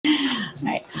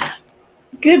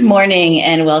Good morning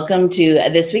and welcome to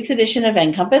this week's edition of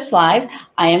NCompass Live.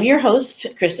 I am your host,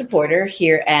 Krista Porter,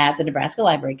 here at the Nebraska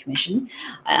Library Commission.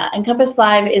 NCompass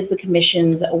Live is the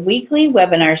Commission's weekly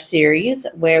webinar series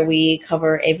where we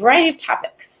cover a variety of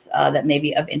topics that may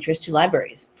be of interest to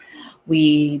libraries.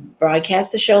 We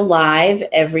broadcast the show live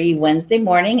every Wednesday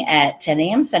morning at 10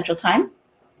 a.m. Central Time.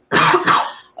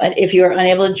 But if you're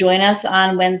unable to join us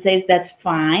on Wednesdays, that's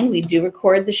fine. We do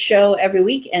record the show every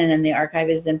week, and then the archive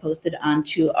is then posted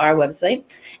onto our website.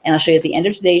 And I'll show you at the end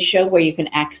of today's show where you can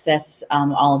access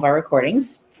all of our recordings.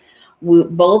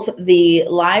 Both the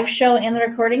live show and the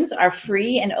recordings are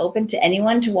free and open to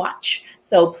anyone to watch.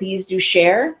 So please do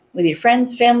share with your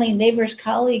friends, family, neighbors,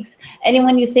 colleagues,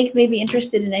 anyone you think may be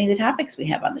interested in any of the topics we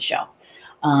have on the show.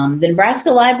 The Nebraska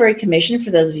Library Commission,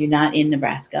 for those of you not in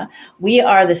Nebraska, we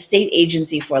are the state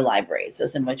agency for libraries, so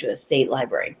similar to a state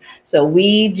library. So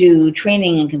we do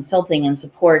training and consulting and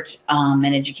support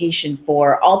and education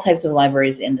for all types of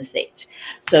libraries in the state.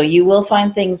 So you will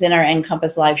find things in our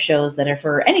NCompass Live shows that are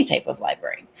for any type of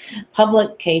library.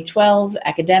 Public, K-12,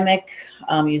 academic,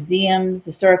 museums,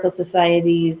 historical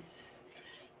societies,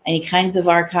 any kinds of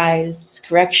archives,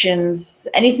 corrections,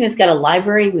 anything that's got a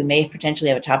library, we may potentially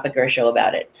have a topic or a show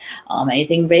about it.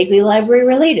 Anything vaguely library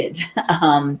related.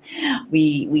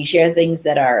 We share things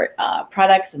that are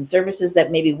products and services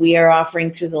that maybe we are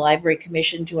offering through the Library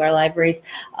Commission to our libraries,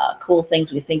 cool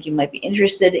things we think you might be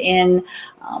interested in.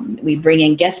 We bring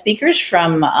in guest speakers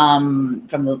from outside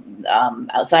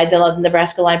the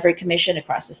Nebraska Library Commission,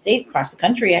 across the state, across the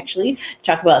country actually,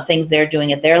 talk about things they're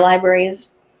doing at their libraries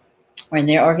or in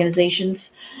their organizations.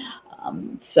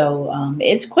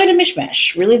 It's quite a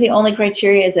mishmash. Really the only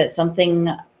criteria is that something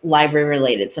library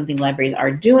related, something libraries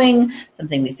are doing,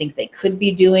 something we think they could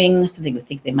be doing, something we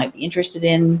think they might be interested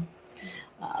in.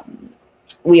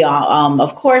 We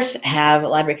of course have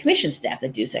Library Commission staff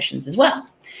that do sessions as well.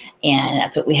 And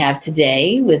that's what we have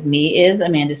today. With me is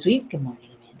Amanda Sweet. Good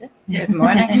morning, Amanda. Good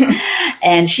morning.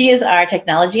 And she is our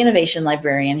Technology Innovation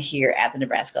Librarian here at the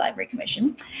Nebraska Library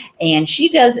Commission. And she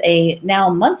does a now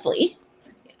monthly,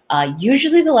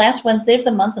 usually the last Wednesday of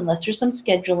the month, unless there's some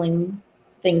scheduling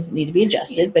things that need to be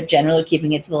adjusted, but generally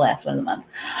keeping it to the last one of the month.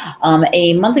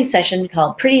 A monthly session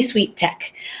called Pretty Sweet Tech,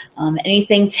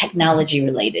 anything technology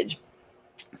related.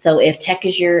 So if tech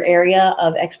is your area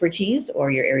of expertise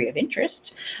or your area of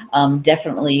interest,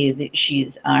 definitely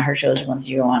her shows are ones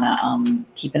you want to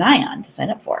keep an eye on to sign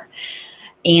up for.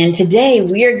 And today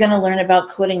we are going to learn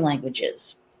about coding languages.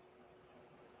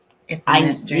 I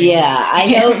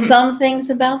know some things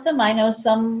about them. I know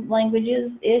some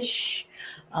languages-ish.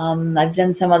 I've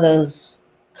done some of those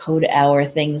code hour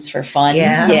things for fun.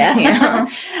 Yeah.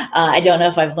 I don't know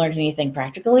if I've learned anything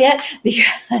practical yet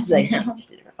because I just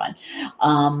did it for fun.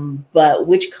 But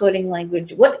what coding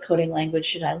language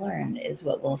should I learn is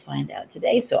what we'll find out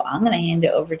today. So I'm going to hand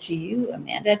it over to you,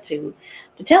 Amanda, to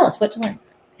tell us what to learn.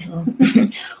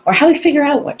 Or how we figure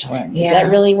out what to learn. Is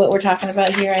that really what we're talking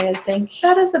about here, I think?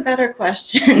 That is a better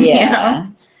question.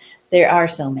 Yeah. There are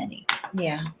so many.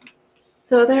 Yeah.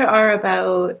 So there are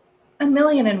about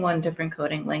 1,000,001 different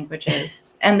coding languages,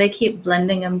 and they keep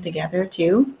blending them together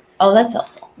too. Oh, that's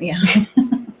helpful. Yeah.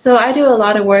 So I do a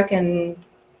lot of work in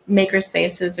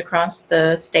makerspaces across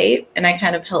the state, and I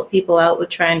kind of help people out with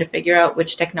trying to figure out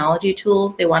which technology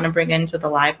tools they want to bring into the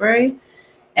library.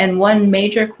 And one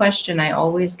major question I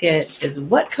always get is,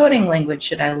 what coding language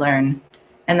should I learn?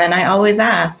 And then I always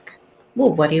ask,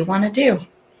 well, what do you want to do?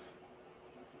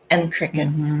 And cricket.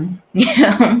 Mm-hmm.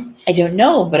 Yeah. I don't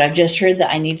know, but I've just heard that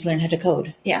I need to learn how to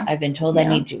code. Yeah. I've been told I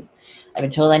need to. I've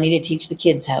been told I need to teach the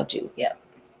kids how to. Yeah.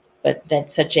 But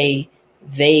that's such a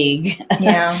vague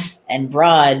and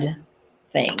broad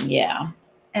thing. Yeah.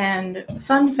 And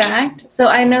fun fact, so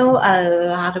I know a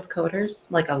lot of coders,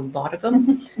 like a lot of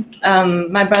them.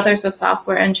 My brother's a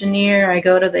software engineer. I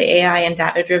go to the AI and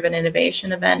data-driven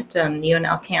innovation event on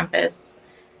UNL campus.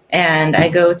 And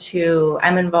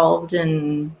I'm involved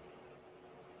in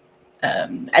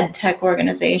ed tech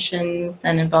organizations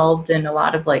and involved in a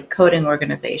lot of like coding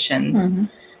organizations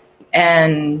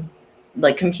and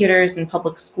like computers in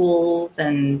public schools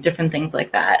and different things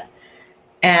like that.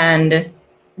 And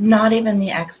not even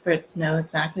the experts know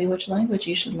exactly which language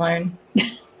you should learn.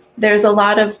 There's a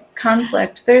lot of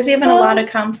conflict. There's even a lot of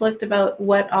conflict about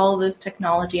what all of this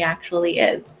technology actually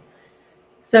is.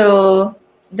 So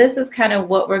this is kind of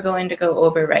what we're going to go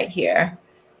over right here.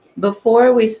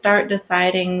 Before we start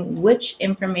deciding which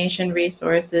information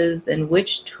resources and which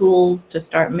tools to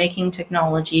start making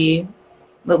technology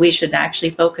what we should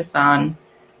actually focus on,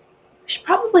 we should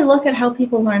probably look at how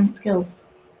people learn skills.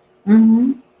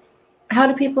 how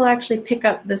do people actually pick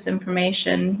up this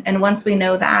information? And once we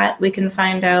know that, we can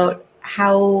find out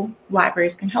how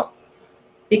libraries can help.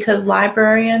 Because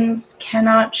librarians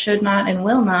cannot, should not, and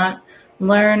will not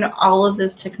learn all of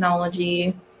this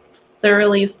technology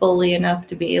thoroughly, fully enough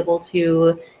to be able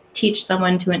to teach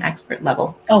someone to an expert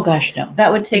level. Oh gosh, no.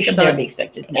 That would take about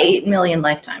 8 million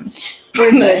lifetimes.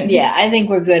 We're good. Yeah, I think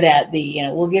we're good at the,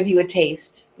 we'll give you a taste,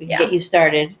 we can get you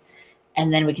started,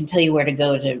 and then we can tell you where to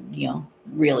go to,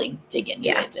 really dig into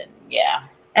it. And,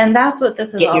 and that's what this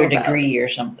is all about. Get your degree or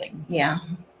something. Yeah.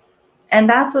 And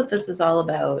that's what this is all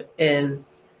about, is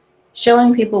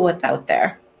showing people what's out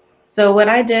there. So what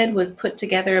I did was put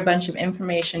together a bunch of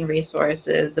information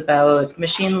resources about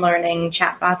machine learning,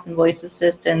 chatbots and voice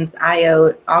assistants,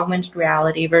 IoT, augmented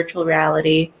reality, virtual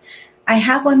reality. I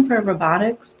have one for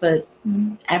robotics, but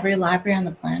every library on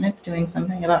the planet's doing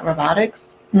something about robotics.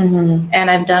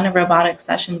 And I've done a robotics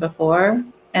session before,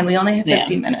 and we only have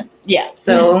 15 minutes. Yeah.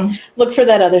 So look for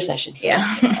that other session.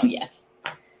 Yeah. Yes.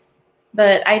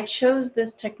 But I chose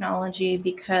this technology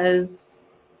because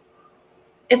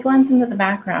it blends into the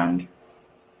background.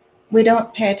 We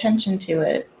don't pay attention to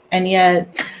it, and yet...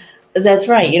 That's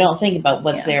right. You don't think about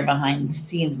what's there behind the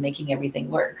scenes making everything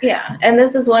work. Yeah, and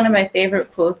this is one of my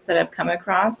favorite quotes that I've come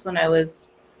across when I was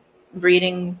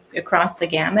reading across the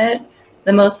gamut.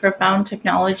 The most profound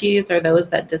technologies are those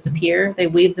that disappear. They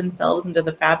weave themselves into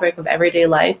the fabric of everyday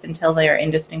life until they are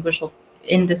indistinguishable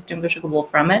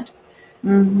from it.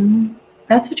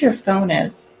 That's what your phone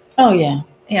is. Oh, yeah.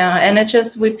 Yeah, and it's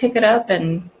just, we pick it up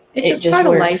and it's just part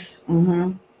of life.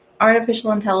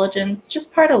 Artificial intelligence,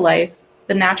 just part of life.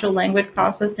 The natural language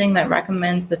processing that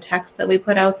recommends the text that we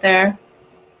put out there,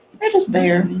 they're just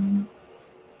there.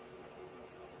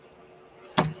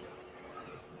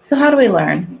 So how do we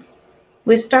learn?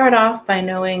 We start off by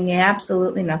knowing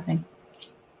absolutely nothing.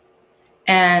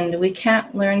 And we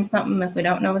can't learn something if we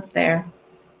don't know it's there.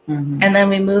 And then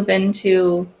we move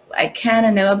into, I kind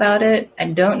of know about it, I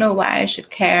don't know why I should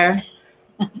care,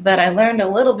 but I learned a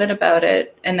little bit about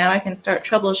it, and now I can start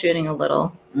troubleshooting a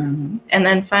little. And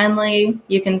then finally,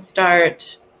 you can start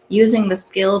using the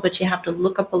skill, but you have to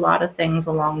look up a lot of things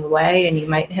along the way, and you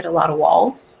might hit a lot of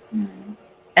walls.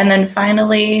 And then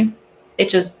finally,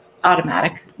 it's just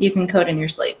automatic. You can code in your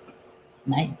sleep.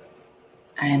 Nice.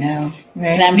 I know,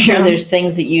 right? And I'm sure there's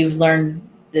things that you've learned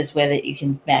this way that you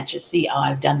can match and see, oh,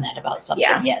 I've done that about something.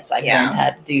 Yes, I've learned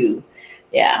how to do,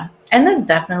 And this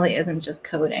definitely isn't just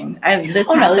coding. This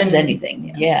is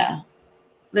anything.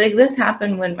 Like, this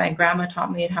happened when my grandma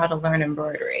taught me how to learn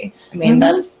embroidery. I mean,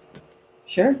 that's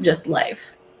just life.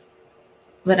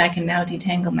 But I can now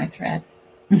detangle my thread.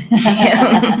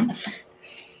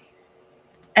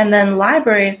 And then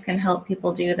libraries can help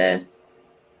people do this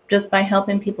just by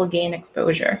helping people gain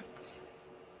exposure.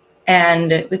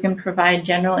 And we can provide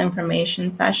general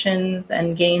information sessions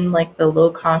and gain like the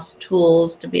low-cost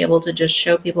tools to be able to just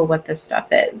show people what this stuff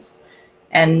is.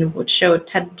 And would show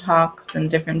TED Talks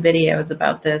and different videos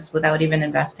about this without even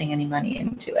investing any money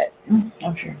into it.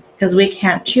 Oh, sure. Because we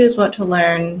can't choose what to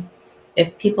learn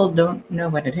if people don't know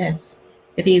what it is.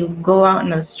 If you go out in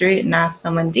the street and ask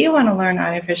someone, do you want to learn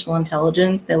artificial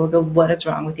intelligence? They will go, what is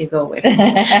wrong with you? Go away from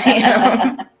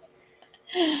me.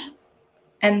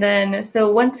 And then,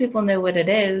 so once people know what it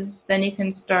is, then you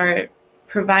can start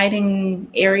providing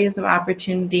areas of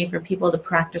opportunity for people to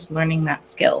practice learning that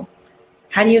skill.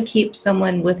 How do you keep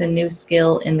someone with a new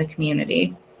skill in the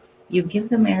community? You give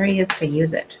them areas to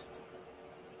use it.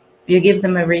 You give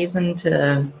them a reason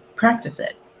to practice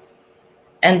it.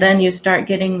 And then you start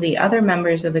getting the other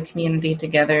members of the community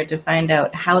together to find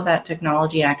out how that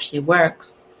technology actually works,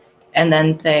 and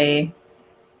then say,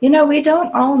 you know, we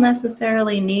don't all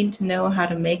necessarily need to know how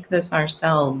to make this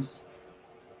ourselves,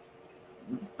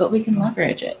 but we can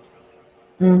leverage it.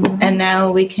 And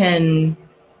now we can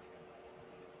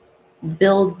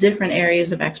build different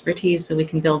areas of expertise so we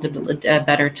can build a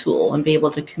better tool and be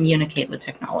able to communicate with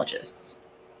technologists.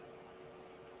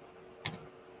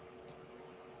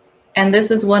 And this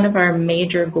is one of our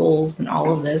major goals in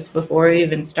all of this before we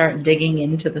even start digging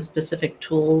into the specific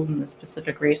tools and the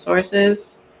specific resources.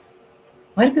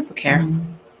 Why do people care?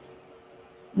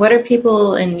 What are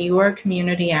people in your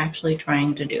community actually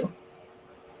trying to do?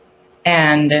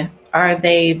 And are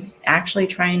they actually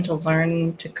trying to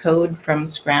learn to code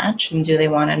from scratch? And do they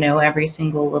want to know every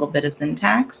single little bit of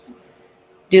syntax?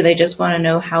 Do they just want to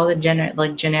know how the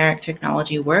generic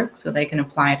technology works so they can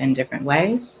apply it in different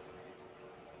ways?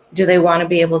 Do they want to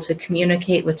be able to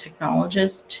communicate with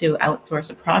technologists to outsource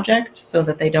a project so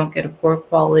that they don't get a poor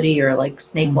quality or like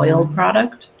snake oil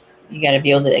product? You got to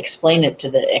be able to explain it to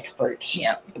the expert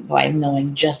by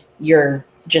knowing just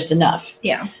enough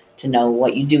to know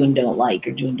what you do and don't like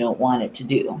or do and don't want it to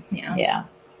do. Yeah. Yeah.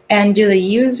 And do the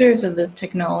users of this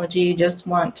technology just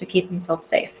want to keep themselves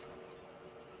safe?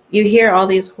 You hear all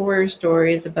these horror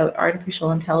stories about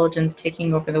artificial intelligence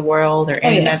taking over the world or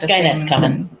Internet of Things. Skynet's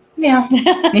coming. Yeah.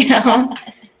 You know?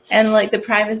 And like the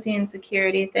privacy and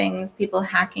security things, people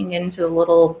hacking into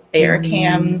little bear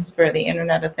cams for the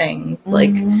Internet of Things. Like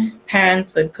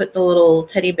parents would put the little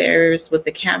teddy bears with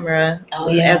the camera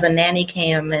as a nanny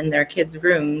cam in their kids'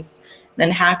 rooms.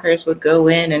 Then hackers would go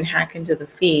in and hack into the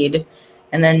feed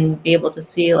and then be able to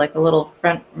see like a little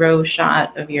front row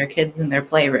shot of your kids in their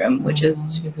playroom, which is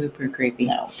super creepy.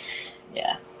 No.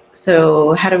 Yeah.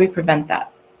 So how do we prevent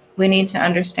that? We need to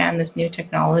understand this new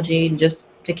technology just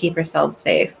to keep ourselves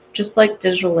safe, just like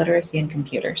digital literacy and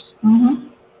computers.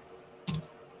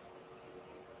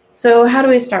 So how do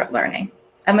we start learning?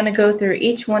 I'm going to go through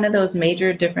each one of those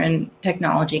major different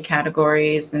technology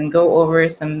categories and go over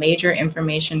some major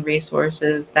information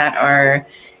resources that are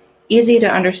easy to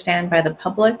understand by the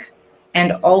public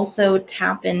and also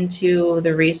tap into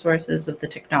the resources of the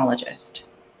technologist.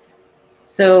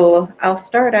 So I'll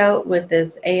start out with this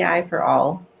AI for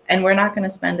all, and we're not going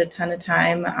to spend a ton of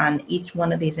time on each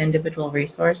one of these individual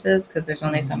resources because there's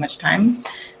only so much time.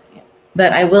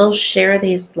 But I will share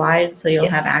these slides so you'll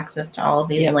have access to all of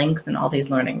these links and all these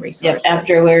learning resources.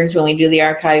 Afterwards, when we do the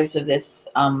archives of this,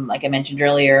 like I mentioned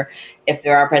earlier, if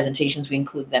there are presentations, we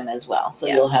include them as well. So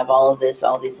you'll have all of this,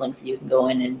 all these links that you can go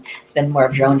in and spend more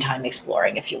of your own time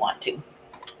exploring if you want to.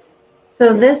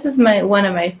 So this is one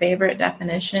of my favorite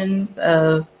definitions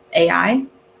of AI,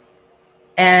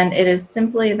 and it is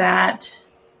simply that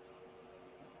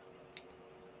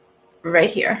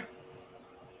right here.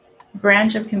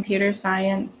 Branch of computer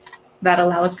science that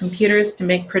allows computers to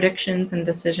make predictions and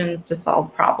decisions to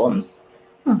solve problems.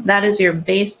 That is your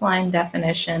baseline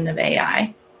definition of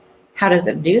AI. How does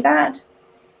it do that?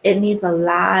 It needs a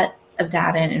lot of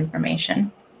data and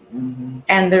information.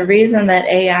 And the reason that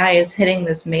AI is hitting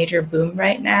this major boom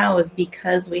right now is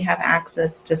because we have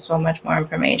access to so much more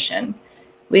information.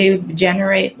 We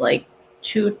generate like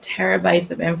 2 terabytes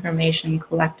of information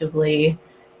collectively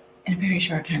in a very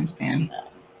short time span.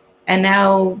 And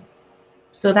now,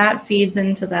 so that feeds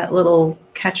into that little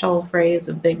catch-all phrase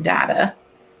of big data.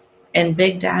 And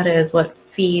big data is what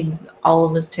feeds all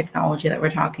of this technology that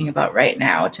we're talking about right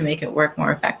now to make it work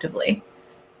more effectively.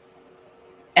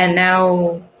 And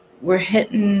now we're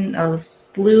hitting a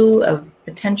slew of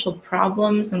potential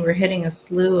problems, and we're hitting a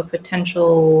slew of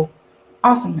potential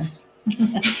awesomeness.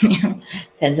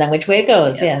 Depends on which way it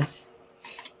goes, yes.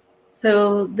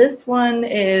 So this one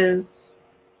is,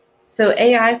 so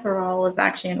AI for All is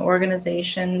actually an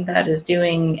organization that is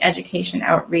doing education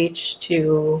outreach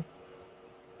to,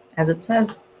 as it says,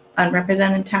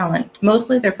 unrepresented talent.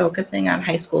 Mostly they're focusing on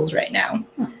high schools right now.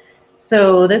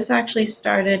 So this actually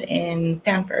started in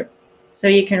Stanford. So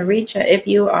you can reach, if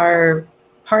you are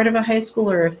part of a high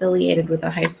school or affiliated with a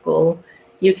high school,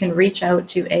 you can reach out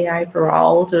to AI for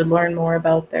All to learn more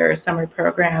about their summer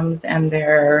programs and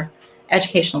their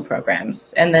educational programs.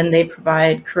 And then they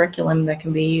provide curriculum that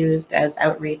can be used as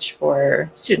outreach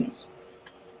for students.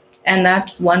 And that's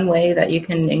one way that you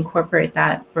can incorporate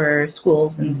that for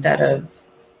schools instead of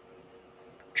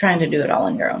trying to do it all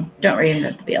on your own. Don't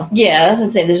reinvent the wheel. Yeah, I was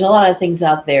going to say, there's a lot of things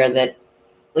out there that,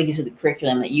 like you said, the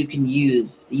curriculum that you can use.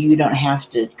 You don't have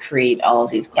to create all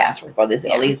of these classwork or all these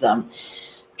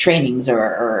trainings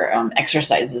or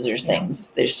exercises or things.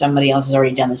 There's somebody else who's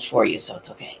already done this for you, so it's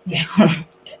okay.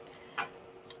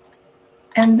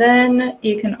 And then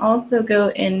you can also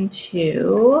go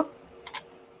into,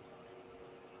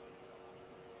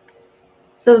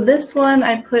 so this one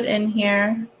I put in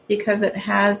here because it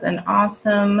has an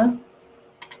awesome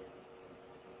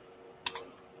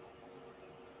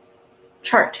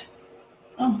chart.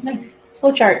 Oh, nice.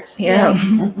 Flow charts. Yeah.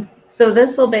 So this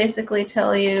will basically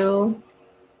tell you,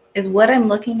 is what I'm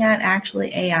looking at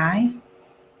actually AI?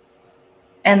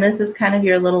 And this is kind of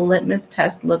your little litmus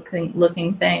test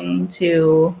looking thing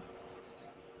to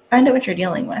find out what you're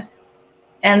dealing with.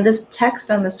 And this text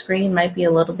on the screen might be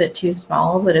a little bit too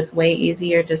small, but it's way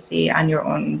easier to see on your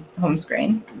own home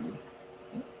screen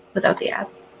without the ads.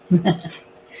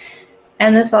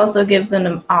 And this also gives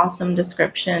an awesome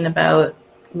description about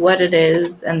what it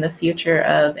is and the future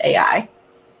of AI.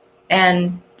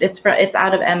 And it's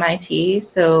out of MIT,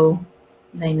 so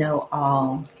they know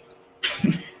all.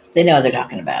 They know what they're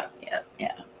talking about. Yeah.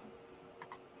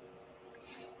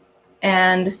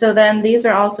 And so then these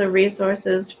are also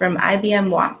resources from IBM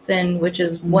Watson, which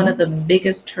is one of the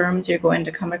biggest terms you're going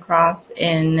to come across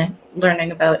in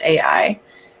learning about AI.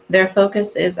 Their focus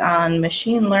is on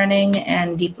machine learning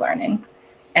and deep learning.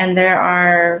 And there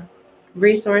are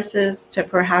resources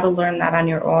for how to learn that on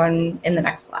your own in the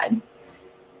next slide.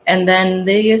 And then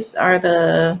this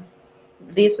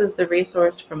is the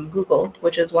resource from Google,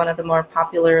 which is one of the more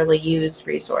popularly used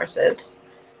resources.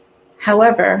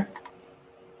 However,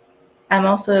 I'm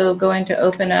also going to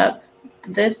open up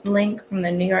this link from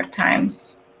the New York Times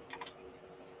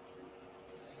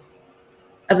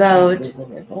about,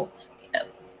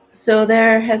 so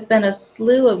there has been a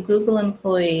slew of Google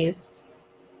employees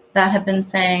that have been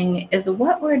saying, is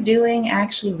what we're doing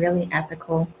actually really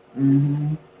ethical?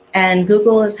 Mm-hmm. And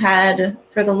Google has had,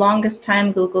 for the longest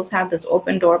time, Google's had this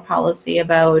open door policy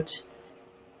about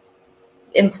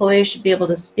employees should be able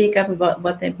to speak up about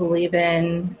what they believe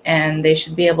in, and they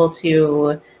should be able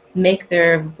to make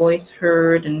their voice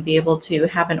heard and be able to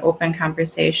have an open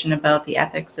conversation about the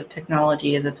ethics of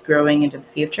technology as it's growing into the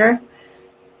future.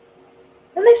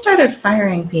 And they started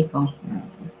firing people.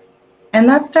 And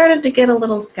that started to get a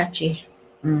little sketchy.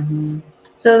 Mm-hmm.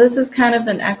 So this is kind of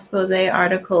an expose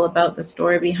article about the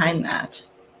story behind that.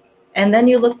 And then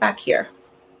you look back here.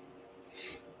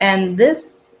 And this,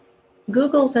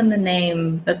 Google's in the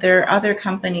name, but there are other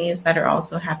companies that are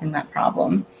also having that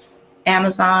problem.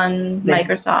 Amazon,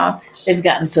 Microsoft. They've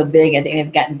gotten so big. I think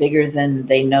they've gotten bigger than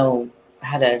they know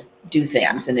how to do things.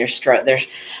 Yeah. And they're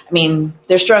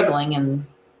struggling and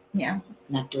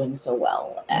not doing so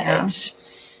well at it.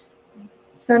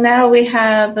 So now we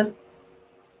have,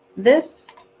 this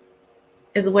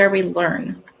is where we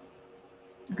learn.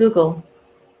 Google,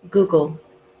 IBM,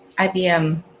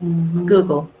 mm-hmm.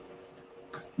 Google.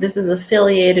 This is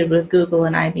affiliated with Google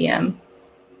and IBM.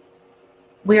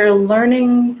 We are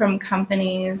learning from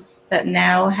companies that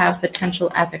now have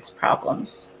potential ethics problems.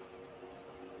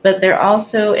 But they're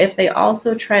also, if they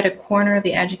also try to corner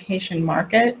the education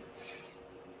market,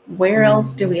 where else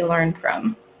do we learn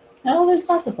from? Oh, there's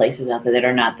lots of places out there that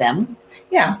are not them.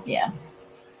 Yeah. Yeah.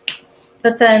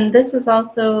 But then this is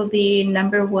also the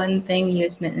 #1 thing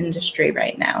used in the industry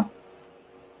right now.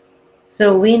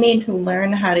 So we need to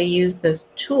learn how to use this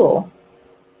tool,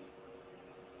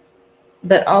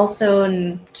 but also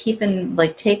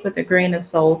take with a grain of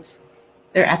salt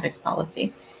their ethics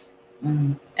policy.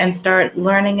 Mm-hmm. And start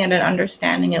learning it and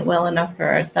understanding it well enough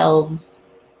for ourselves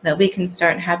that we can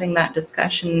start having that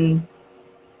discussion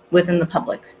within the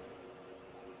public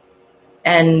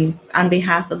and on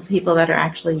behalf of the people that are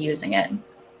actually using it.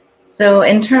 So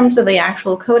in terms of the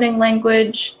actual coding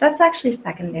language, that's actually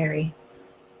secondary.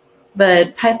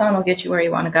 But Python will get you where you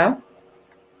want to go.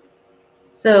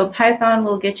 So Python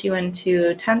will get you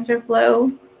into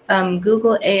TensorFlow.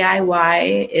 Google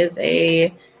AIY is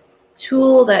a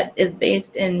tool that is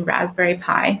based in Raspberry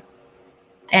Pi.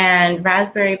 And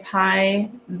Raspberry Pi,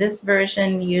 this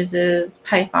version uses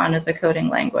Python as a coding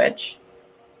language.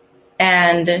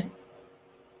 And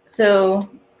so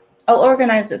I'll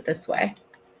organize it this way.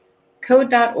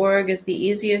 Code.org is the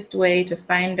easiest way to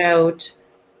find out.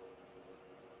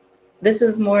 This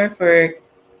is more for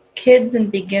kids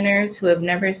and beginners who have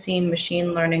never seen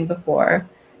machine learning before.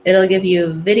 It'll give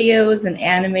you videos and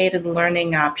animated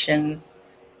learning options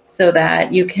so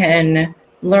that you can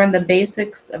learn the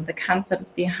basics of the concepts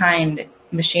behind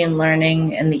machine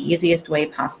learning in the easiest way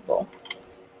possible.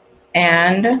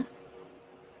 And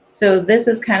so this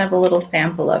is kind of a little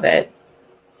sample of it.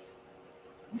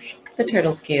 The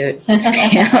turtle's cute.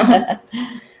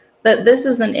 But this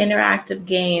is an interactive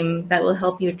game that will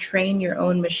help you train your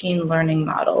own machine learning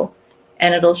model.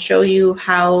 And it'll show you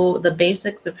how the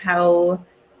basics of how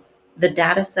the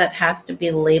data set has to be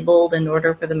labeled in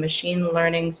order for the machine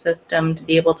learning system to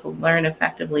be able to learn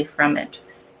effectively from it.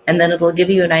 And then it will give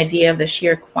you an idea of the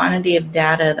sheer quantity of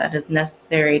data that is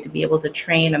necessary to be able to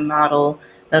train a model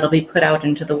that will be put out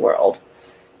into the world.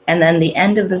 And then the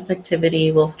end of this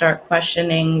activity will start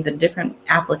questioning the different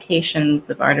applications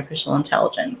of artificial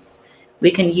intelligence.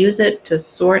 We can use it to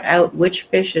sort out which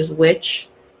fish is which,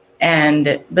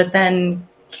 but then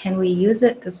can we use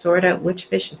it to sort out which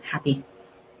fish is happy?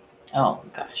 Oh,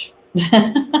 gosh.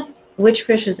 Which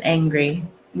fish is angry?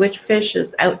 Which fish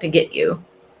is out to get you?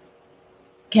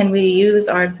 Can we use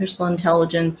artificial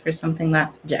intelligence for something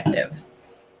that's subjective?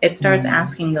 It starts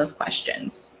asking those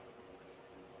questions.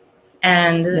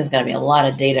 And there's got to be a lot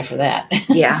of data for that.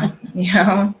 Yeah.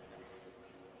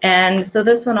 And so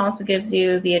this one also gives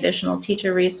you the additional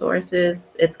teacher resources.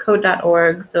 It's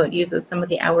code.org, so it uses some of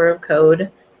the Hour of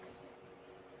Code.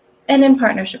 And in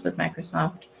partnership with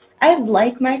Microsoft. I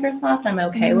like Microsoft. I'm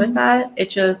okay with that. It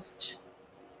just,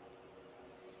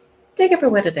 take it for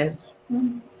what it is.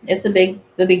 It's the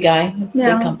big guy. It's a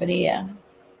big company,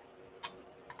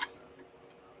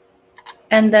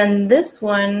 And then this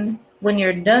one when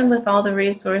you're done with all the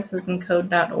resources in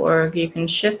code.org, you can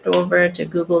shift over to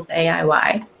Google's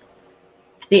AIY.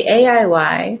 The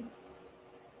AIY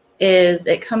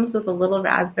it comes with a little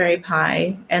Raspberry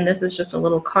Pi, and this is just a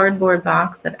little cardboard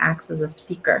box that acts as a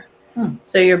speaker.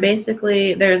 So you're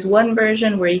basically, there's one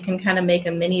version where you can kind of make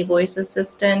a mini voice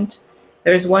assistant.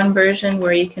 There's one version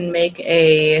where you can make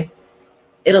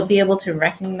it'll be able to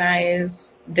recognize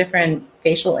different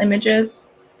facial images.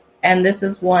 And this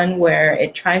is one where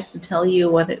it tries to tell you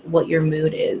what your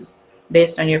mood is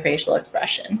based on your facial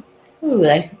expression. Ooh,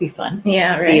 that could be fun.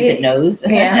 Yeah, right. See if it knows.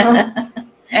 Yeah.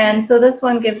 And so this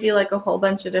one gives you like a whole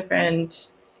bunch of different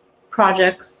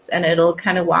projects, and it'll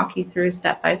kind of walk you through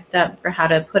step by step for how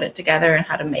to put it together and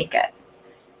how to make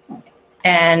it.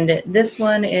 And this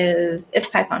one it's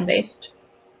Python based.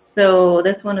 So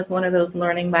this one is one of those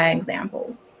learning by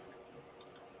examples.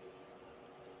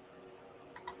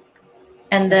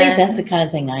 And then, I think that's the kind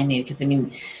of thing I need, because I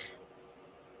mean,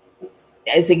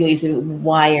 I think we said,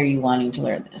 why are you wanting to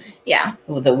learn this? Yeah.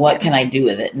 What can I do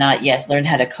with it? Not, yes, learn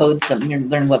how to code something,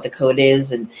 learn what the code is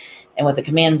and what the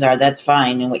commands are, that's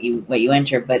fine, and what you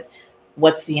enter, but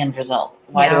what's the end result?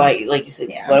 Why do I, like you said,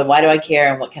 why do I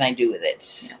care, and what can I do with it?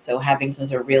 Yeah. So having some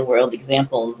sort of real world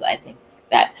examples, I think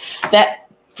that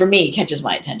for me catches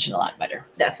my attention a lot better.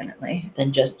 Definitely.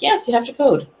 Than just, yes, you have to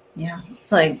code. Yeah.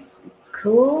 It's like,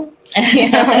 cool.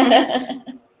 Yeah.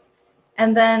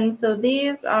 And then, so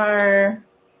these are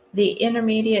the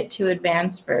intermediate to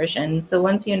advanced version. So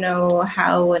once you know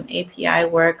how an API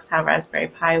works, how Raspberry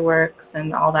Pi works,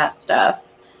 and all that stuff,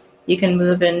 you can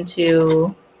move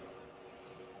into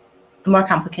the more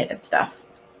complicated stuff.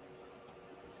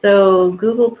 So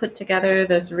Google put together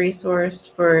this resource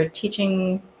for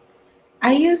teaching.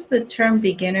 I use the term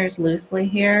beginners loosely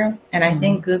here, and I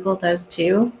think Google does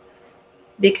too,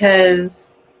 because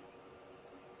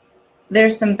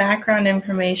there's some background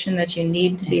information that you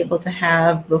need to be able to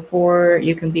have before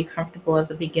you can be comfortable as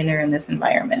a beginner in this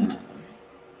environment.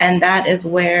 And that is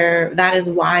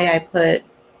why I put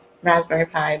Raspberry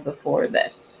Pi before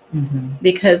this.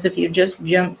 Because if you just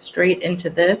jump straight into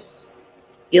this,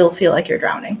 you'll feel like you're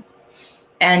drowning.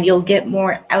 And you'll get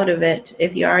more out of it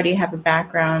if you already have a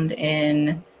background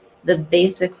in the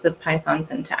basics of Python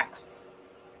syntax.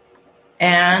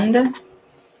 And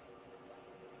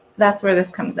that's where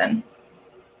this comes in.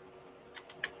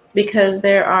 Because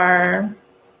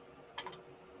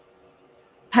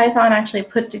Python actually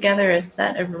put together a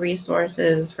set of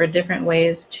resources for different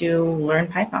ways to learn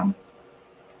Python.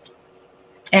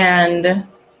 And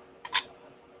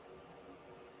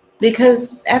because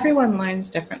everyone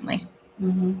learns differently.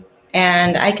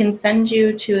 And I can send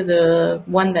you to the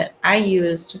one that I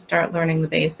use to start learning the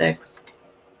basics,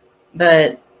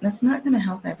 but that's not going to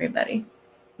help everybody.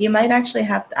 You might actually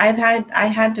have to, I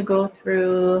had to go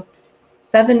through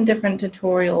 7 different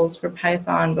tutorials for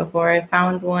Python before I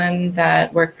found one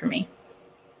that worked for me.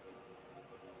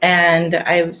 And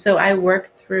so I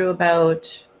worked through about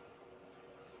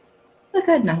a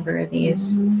good number of these.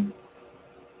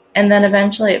 And then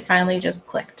eventually it finally just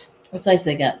clicked. Besides,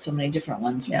 they got so many different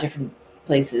ones from different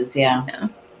places, yeah.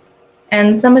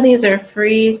 And some of these are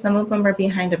free, some of them are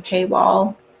behind a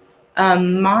paywall.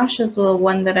 Mosh is the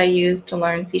one that I use to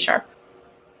learn C#.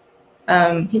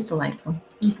 He's delightful.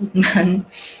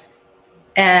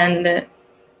 And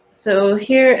so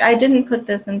here, I didn't put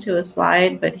this into a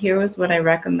slide, but here was what I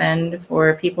recommend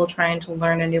for people trying to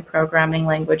learn a new programming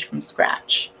language from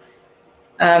scratch.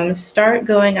 Start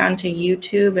going onto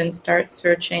YouTube and start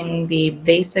searching the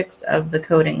basics of the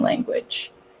coding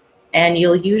language. And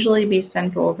you'll usually be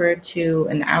sent over to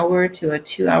an hour to a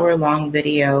 2-hour long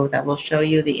video that will show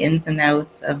you the ins and outs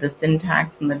of the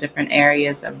syntax and the different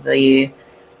areas of the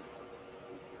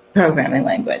programming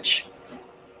language.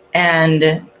 And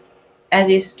as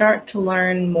you start to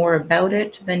learn more about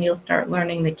it, then you'll start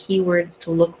learning the keywords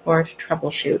to look for to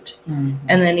troubleshoot.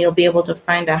 And then you'll be able to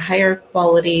find a higher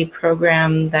quality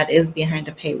program that is behind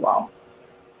a paywall.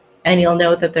 And you'll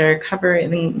know that they're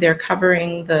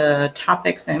covering the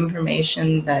topics and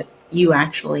information that you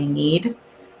actually need,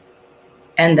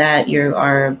 and that you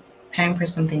are paying for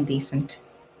something decent.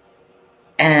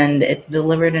 And it's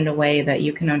delivered in a way that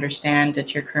you can understand at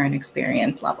your current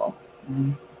experience level.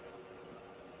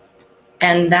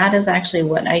 And that is actually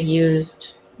what I used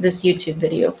this YouTube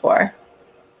video for,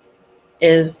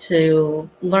 is to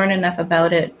learn enough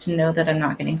about it to know that I'm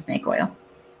not getting snake oil.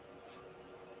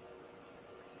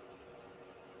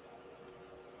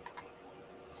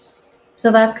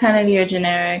 So that's kind of your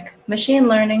generic machine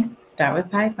learning. Start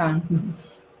with Python.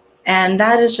 And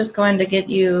that is just going to get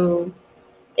you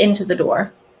into the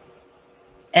door.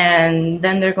 And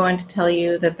then they're going to tell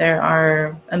you that there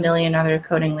are a million other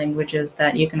coding languages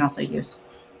that you can also use,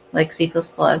 like C++,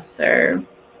 or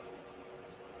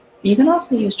you can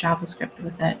also use JavaScript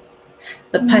with it.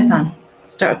 But Python,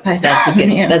 start with Python.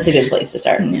 That's a good place to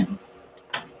start. Yeah.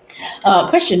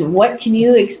 Question, can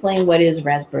you explain what is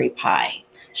Raspberry Pi?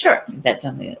 Sure. That's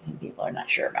something that some people are not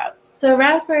sure about. So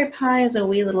Raspberry Pi is a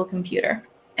wee little computer,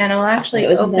 and I'll actually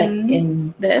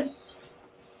open this.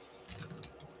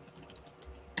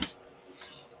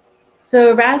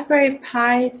 So Raspberry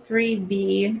Pi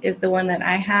 3B is the one that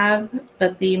I have,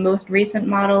 but the most recent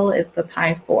model is the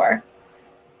Pi 4.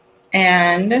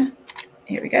 And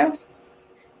here we go.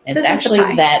 It's actually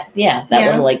that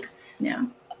little like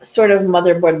sort of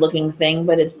motherboard looking thing,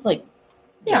 but it's like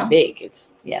big. It's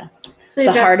so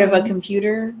the heart of a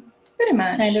computer. Pretty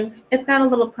much. Kind of. It's got a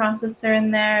little processor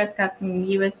in there. It's got some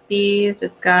USBs.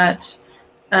 It's got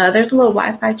there's a little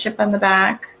Wi-Fi chip on the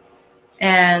back,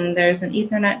 and there's an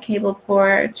Ethernet cable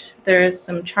port. There's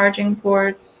some charging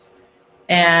ports,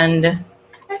 and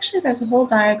actually there's a whole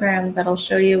diagram that'll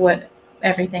show you what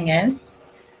everything is.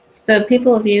 So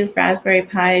people have used Raspberry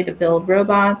Pi to build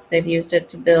robots. They've used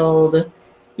it to build,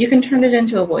 you can turn it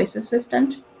into a voice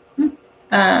assistant.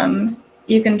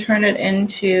 You can turn it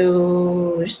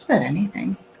into just about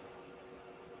anything.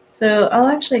 So I'll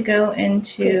actually go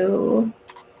into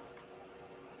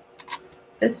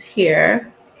this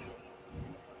here.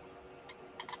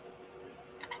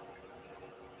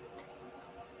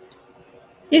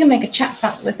 You can make a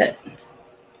chatbot with it.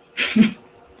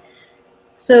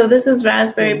 So this is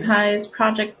Raspberry Pi's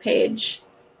project page,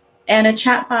 and a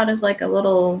chatbot is like a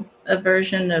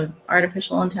version of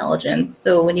artificial intelligence.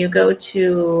 So when you go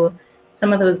to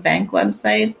some of those bank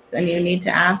websites and you need to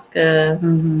ask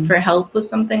for help with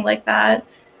something like that,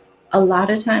 a lot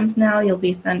of times now you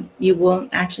won't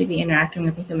actually be interacting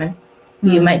with a human.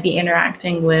 You might be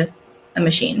interacting with a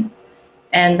machine.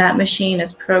 And that machine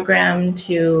is programmed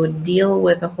to deal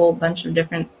with a whole bunch of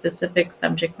different specific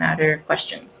subject matter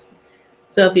questions.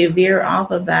 So if you veer off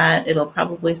of that, it'll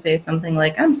probably say something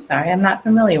like, I'm sorry, I'm not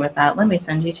familiar with that. Let me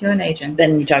send you to an agent.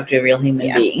 Then you talk to a real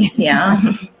human being. Yeah.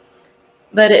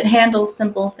 But it handles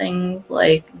simple things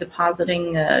like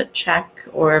depositing a check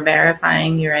or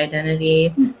verifying your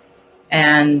identity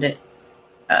and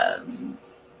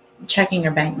checking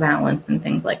your bank balance and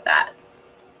things like that.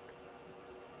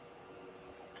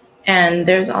 And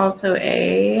there's also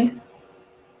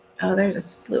there's a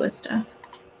slew of stuff.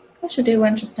 I should do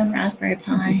one just on Raspberry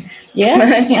Pi. Yeah,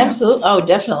 absolutely. Oh,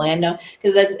 definitely. I know,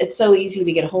 because it's so easy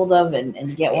to get a hold of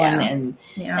and get one, and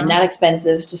not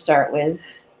expensive to start with.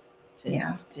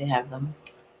 To have them.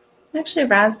 Actually,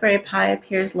 Raspberry Pi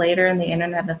appears later in the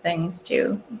Internet of Things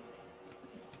too.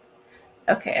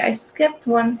 Okay, I skipped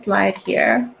one slide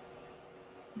here,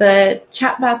 but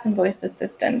chatbots and voice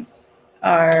assistants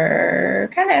are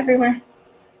kind of everywhere.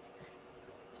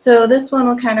 So this one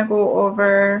will kind of go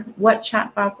over what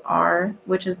chatbots are,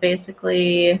 which is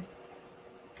basically,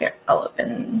 here, I'll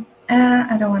open,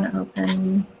 I don't want to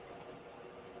open,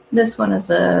 this one is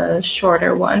a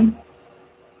shorter one.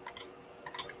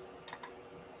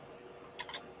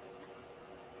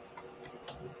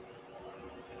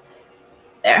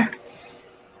 There.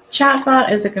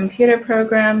 Chatbot is a computer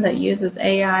program that uses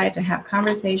AI to have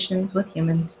conversations with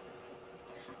humans.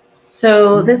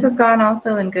 So this has gone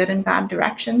also in good and bad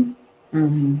directions.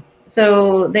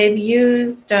 So they've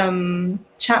used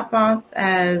chatbots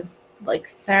as like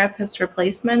therapist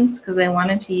replacements because they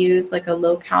wanted to use like a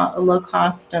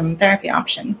low-cost therapy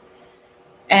option.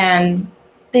 And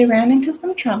they ran into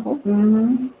some trouble.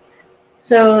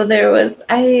 So there was,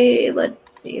 let's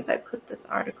see if I put this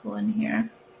article in here.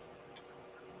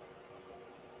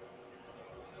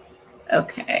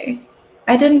 Okay.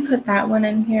 I didn't put that one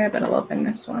in here, but I'll open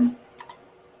this one.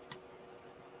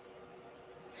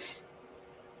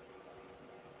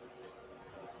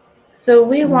 So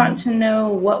we want to know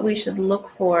what we should look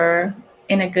for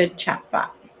in a good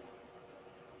chatbot.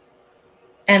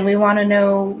 And we want to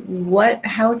know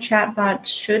how chatbots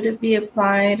should be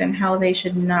applied and how they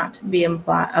should not be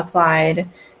applied.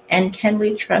 And can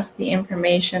we trust the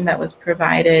information that was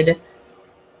provided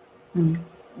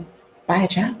by a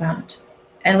chatbot?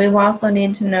 And we also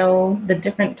need to know the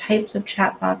different types of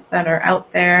chatbots that are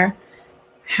out there,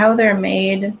 how they're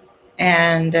made,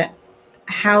 and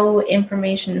how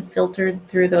information filtered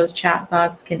through those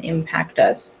chatbots can impact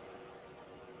us.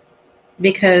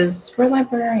 Because we're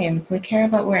librarians, we care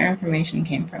about where information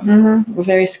came from. We're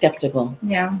very skeptical.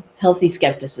 Yeah. Healthy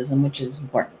skepticism, which is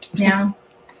important. Yeah.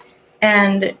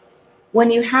 And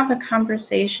when you have a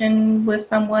conversation with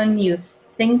someone, you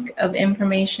think of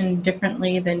information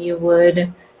differently than you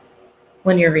would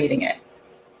when you're reading it.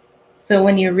 So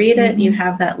when you read it, you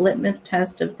have that litmus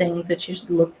test of things that you should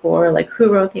look for, like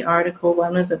who wrote the article,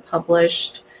 when was it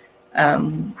published,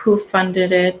 who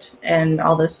funded it, and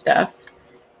all this stuff.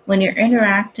 When you're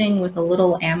interacting with a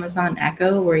little Amazon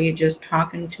Echo where you just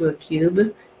talk into a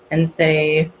cube and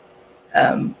say,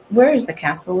 where is the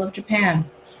capital of Japan?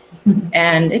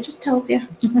 And it just tells you.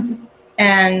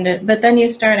 But then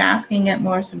you start asking it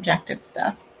more subjective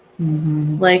stuff.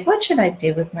 Like, what should I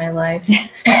do with my life?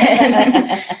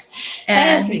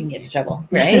 and we can get in trouble.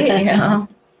 Right? Yeah.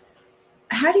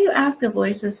 How do you ask a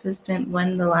voice assistant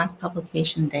when the last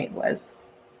publication date was?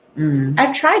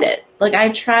 I've tried it. Like, I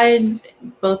tried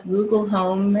both Google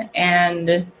Home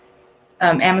and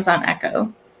Amazon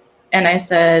Echo. And I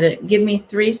said, give me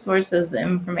 3 sources of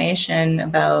information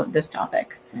about this topic.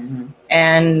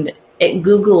 And it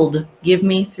Googled, give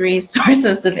me 3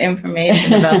 sources of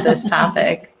information about this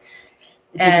topic.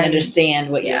 And understand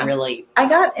what you really... I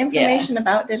got information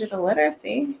about digital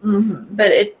literacy, but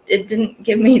it didn't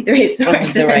give me 3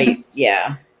 sources.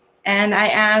 And I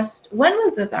asked, when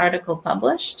was this article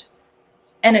published?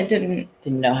 And it didn't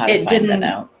know how to find that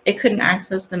out. It couldn't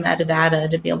access the metadata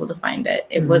to be able to find it.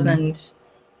 It wasn't...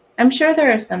 I'm sure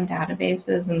there are some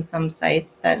databases and some sites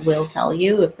that will tell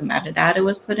you if the metadata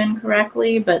was put in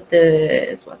correctly, but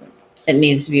this wasn't. It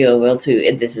needs to be able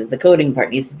to, this is the coding part,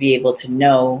 needs to be able to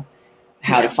know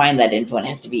how to find that info, and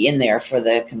it has to be in there for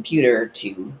the computer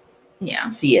to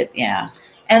see it.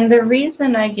 And the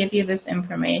reason I give you this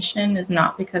information is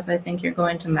not because I think you're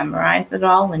going to memorize it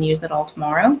all and use it all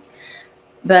tomorrow,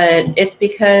 but it's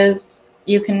because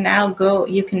you can now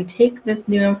you can take this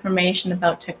new information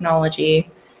about technology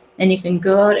and you can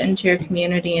go out into your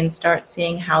community and start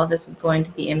seeing how this is going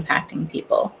to be impacting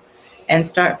people, and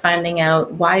start finding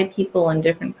out why people in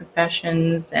different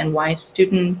professions and why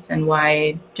students and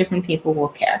why different people will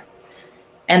care.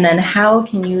 And then how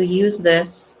can you use this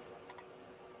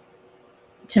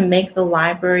to make the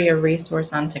library a resource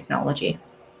on technology?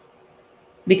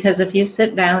 Because if you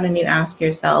sit down and you ask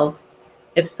yourself,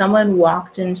 if someone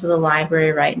walked into the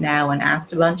library right now and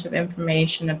asked a bunch of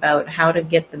information about how to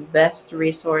get the best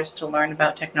resource to learn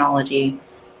about technology,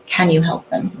 can you help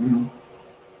them?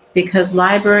 Because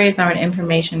libraries are an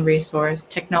information resource.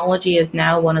 Technology is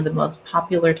now one of the most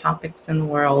popular topics in the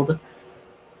world.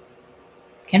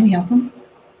 Can we help them?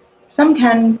 Some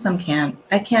can, some can't.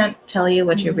 I can't tell you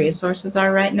what your resources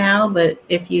are right now, but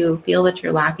if you feel that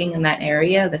you're lacking in that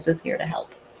area, this is here to help.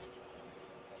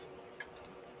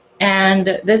 And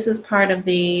this is part of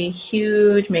the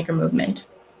huge maker movement.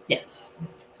 Yes.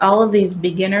 All of these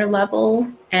beginner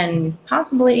level and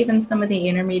possibly even some of the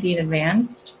intermediate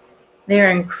advanced,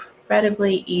 they're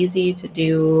incredibly easy to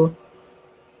do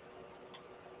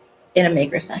in a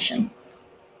maker session.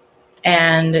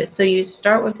 And so you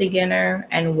start with beginner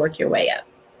and work your way up.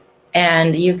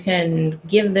 And you can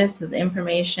give this as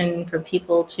information for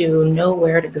people to know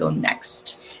where to go next.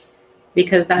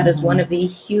 Because that is one of the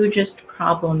hugest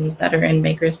problems that are in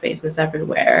makerspaces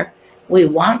everywhere. We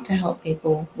want to help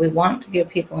people. We want to give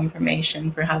people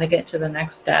information for how to get to the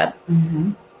next step.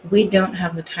 We don't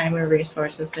have the time or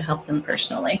resources to help them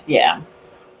personally.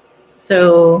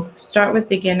 So start with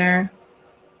beginner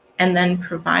and then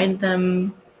provide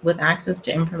them with access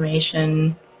to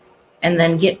information, and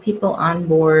then get people on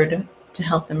board to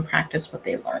help them practice what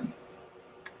they learn.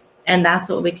 And that's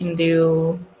what we can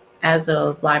do as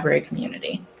a library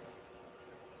community.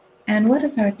 And what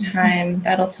is our time?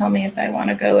 That'll tell me if I want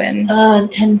to go in.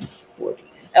 10:40.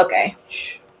 Okay.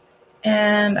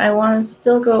 And I want to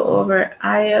still go over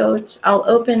IOT. I'll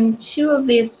open 2 of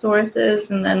these sources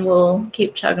and then we'll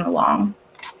keep chugging along.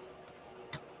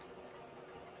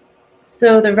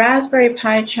 So the Raspberry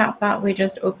Pi chatbot we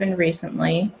just opened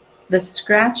recently. The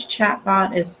Scratch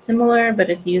chatbot is similar, but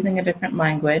it's using a different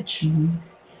language.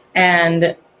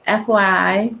 And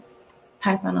FYI,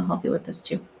 Python will help you with this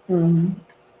too.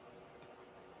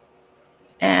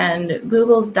 And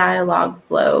Google's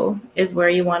Dialogflow is where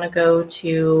you want to go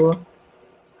to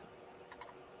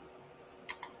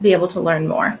be able to learn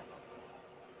more.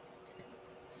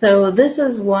 So this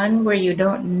is one where you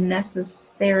don't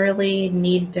necessarily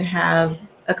need to have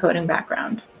a coding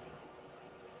background.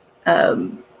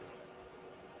 Python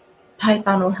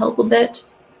will help a bit,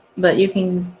 but you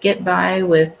can get by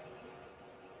with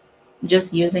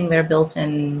just using their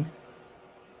built-in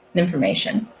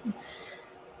information.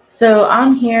 So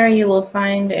on here you will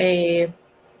find a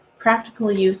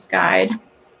practical use guide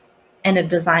and a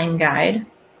design guide.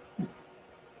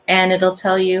 And it'll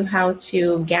tell you how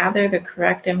to gather the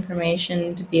correct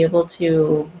information to be able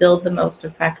to build the most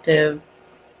effective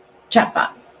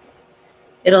chatbot.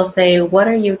 It'll say, what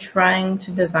are you trying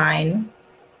to design?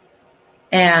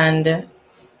 And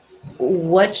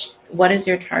what is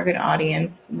your target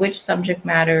audience? Which subject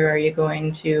matter are you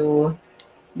going to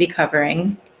be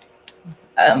covering?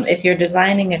 If you're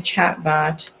designing a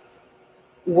chatbot,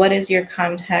 what is your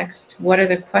context? What are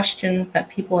the questions that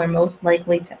people are most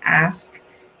likely to ask?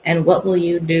 And what will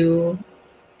you do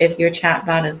if your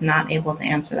chatbot is not able to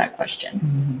answer that question?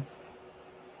 Mm-hmm.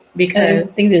 Because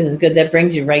I think this is good. That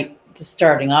brings you right to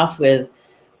starting off with,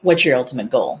 what's your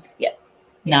ultimate goal? Yeah.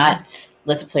 Not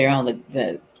let's play around with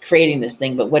the creating this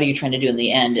thing, but what are you trying to do in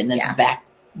the end, and then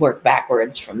work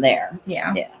backwards from there.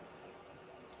 Yeah. Yeah.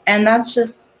 And that's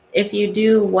just, if you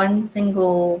do one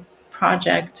single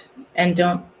project and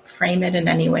don't frame it in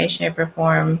any way, shape, or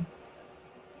form,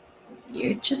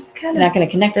 you're just kind of not going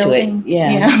to connect building, to it.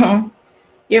 Yeah. You know,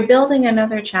 you're building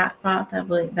another chatbot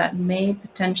that may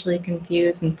potentially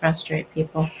confuse and frustrate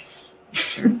people.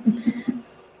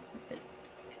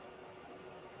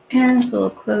 And so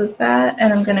we'll close that,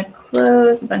 and I'm going to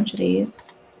close a bunch of these.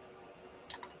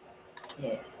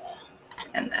 Yeah.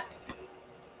 And that.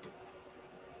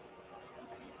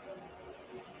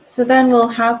 So then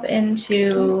we'll hop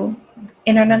into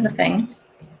Internet of Things.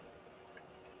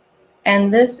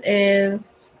 And this is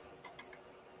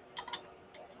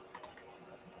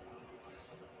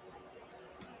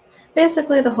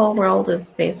basically, the whole world is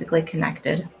basically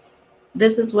connected.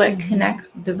 This is what connects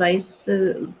different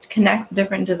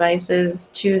devices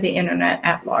to the internet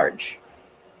at large.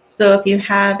 So if you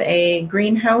have a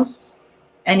greenhouse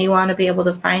and you want to be able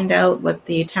to find out what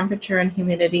the temperature and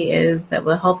humidity is that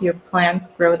will help your plants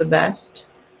grow the best,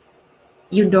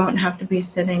 you don't have to be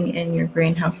sitting in your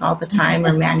greenhouse all the time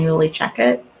or manually check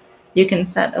it. You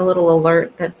can set a little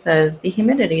alert that says the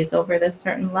humidity is over this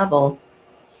certain level.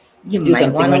 You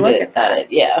might want to look at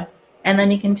that. Yeah. And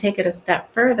then you can take it a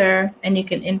step further, and you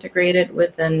can integrate it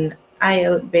with an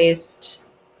IoT-based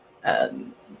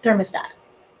thermostat,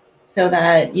 so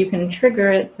that you can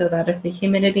trigger it so that if the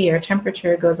humidity or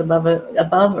temperature goes above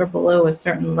or below a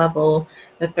certain level,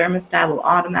 the thermostat will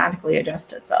automatically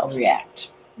adjust itself. React.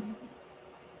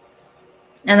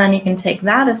 And then you can take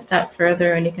that a step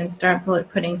further, and you can start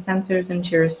putting sensors into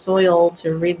your soil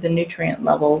to read the nutrient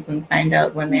levels and find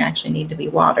out when they actually need to be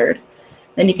watered.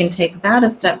 Then you can take that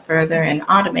a step further and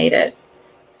automate it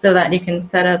so that you can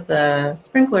set up a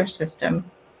sprinkler system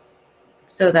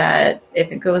so that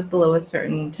if it goes below a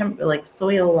certain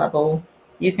soil level,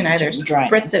 you can either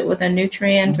spritz it with a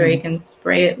nutrient or you can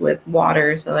spray it with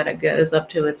water so that it goes up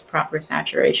to its proper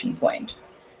saturation point.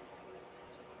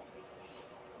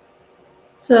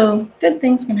 So good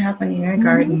things can happen in your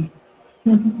garden.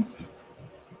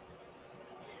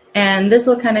 And this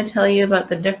will kind of tell you about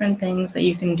the different things that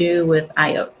you can do with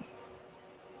IoT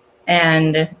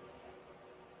and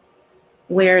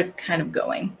where it's kind of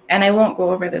going. And I won't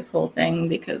go over this whole thing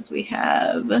because we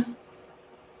have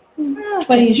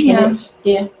 20 minutes.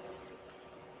 Yeah.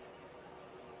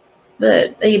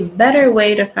 But a better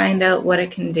way to find out what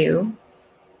it can do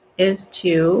is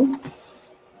to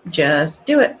just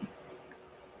do it.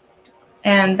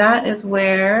 And that is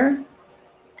where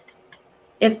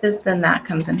if this, then that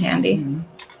comes in handy.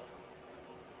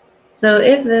 So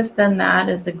if this, then that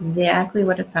is exactly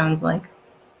what it sounds like.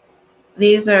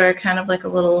 These are kind of like a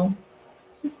little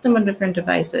system of different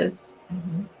devices.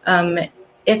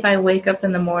 If I wake up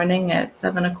in the morning at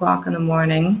 7 o'clock in the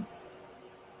morning,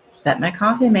 set my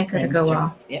coffee maker to go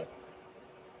off. Yep.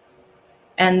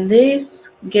 And this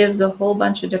gives a whole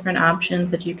bunch of different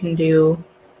options that you can do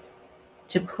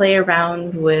to play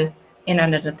around with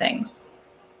Internet of Things.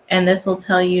 And this will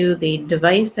tell you the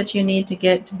device that you need to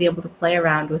get to be able to play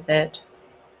around with it.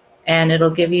 And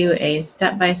it'll give you a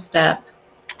step-by-step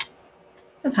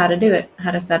of how to do it,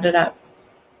 how to set it up.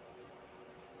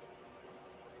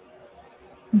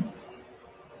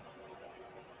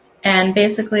 And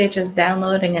basically it's just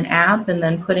downloading an app and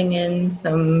then putting in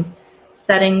some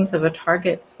settings of a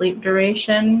target sleep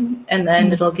duration, and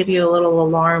then it'll give you a little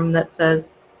alarm that says,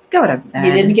 go to bed.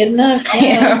 You didn't get enough.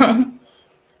 Yeah.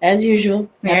 As usual.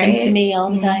 Happens to me all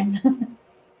the Mm-hmm. time.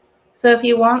 So if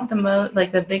you want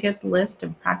the biggest list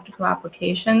of practical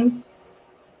applications,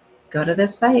 go to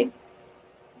this site.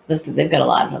 They've got a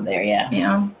lot of them there, yeah.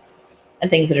 Yeah.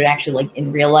 And things that are actually like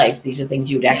in real life. These are things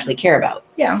you would actually care about.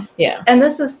 Yeah. Yeah. And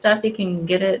this is stuff you can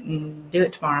get it and do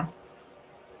it tomorrow.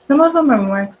 Some of them are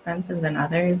more expensive than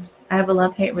others. I have a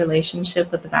love-hate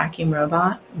relationship with the vacuum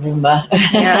robot. Roomba.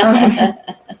 Yeah.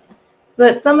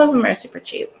 But some of them are super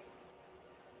cheap.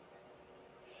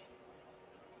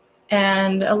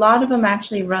 And a lot of them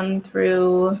actually run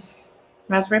through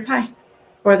Raspberry Pi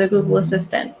or the Google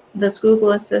Assistant. This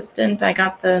Google Assistant, I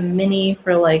got the mini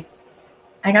for I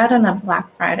got it on a Black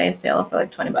Friday sale for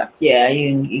 $20. Yeah,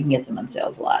 you can get them on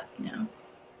sales a lot. Yeah.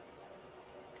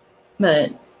 But,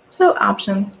 so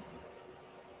options.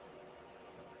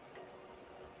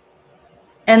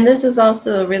 And this is also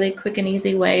a really quick and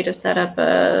easy way to set up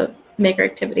a maker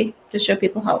activity to show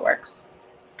people how it works.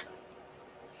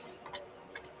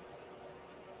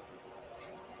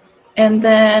 And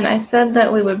then I said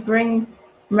that we would bring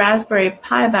Raspberry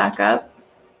Pi back up.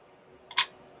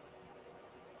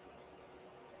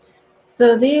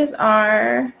 So these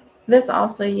are, this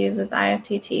also uses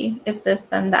IFTT, if this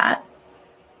then that,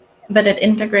 but it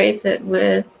integrates it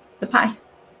with the Pi.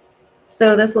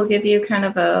 So this will give you kind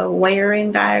of a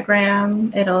wiring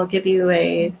diagram. It'll give you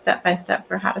a step-by-step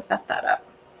for how to set that up.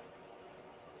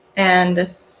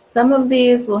 And some of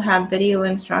these will have video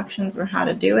instructions for how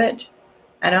to do it.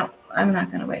 I'm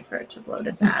not going to wait for it to load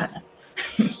its ad.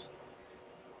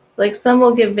 Like some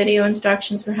will give video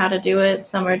instructions for how to do it.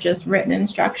 Some are just written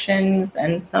instructions,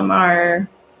 and some are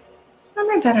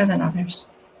better than others.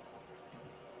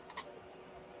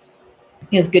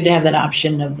 It's good to have that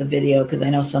option of the video, because I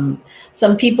know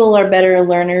some people are better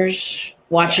learners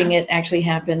watching it actually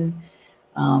happen.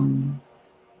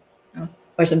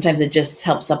 Or sometimes it just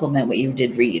helps supplement what you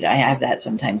did read. I have that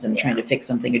sometimes. I'm trying to fix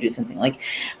something or do something. Like,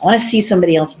 I want to see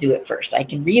somebody else do it first. I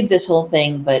can read this whole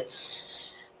thing, but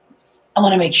I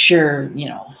want to make sure, you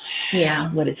know,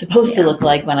 what it's supposed to look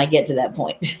like when I get to that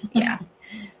point. Yeah.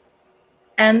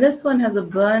 And this one has a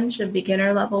bunch of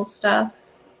beginner level stuff,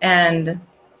 and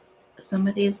some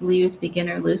of these use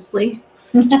beginner loosely.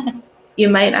 You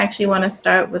might actually want to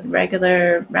start with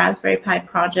regular Raspberry Pi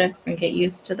projects and get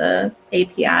used to the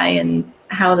API and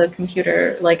how the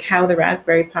computer, like how the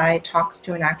Raspberry Pi talks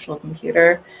to an actual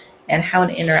computer and how it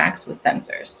interacts with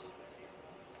sensors.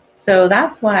 So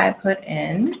that's why I put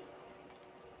in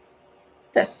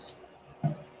this.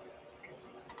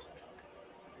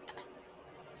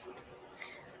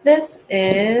 This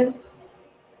is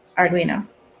Arduino.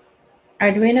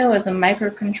 Arduino is a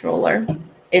microcontroller.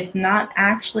 It's not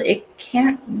actually, it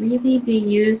can't really be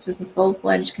used as a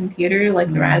full-fledged computer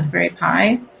like the Raspberry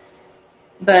Pi,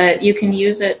 but you can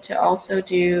use it to also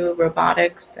do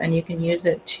robotics, and you can use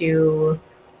it to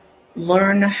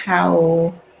learn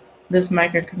how this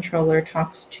microcontroller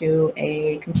talks to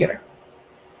a computer.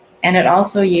 And it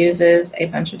also uses a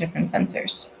bunch of different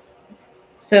sensors.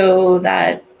 So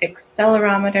that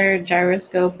accelerometer,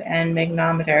 gyroscope, and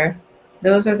magnometer,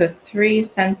 those are the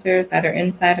 3 sensors that are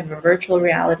inside of a virtual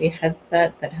reality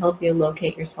headset that help you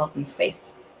locate yourself in space.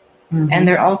 And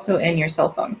they're also in your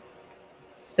cell phone.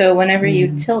 So whenever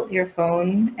you tilt your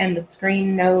phone and the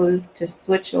screen knows to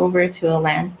switch over to a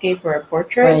landscape or a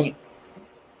portrait,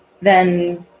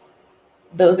 then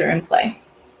those are in play.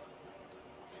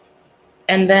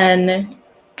 And then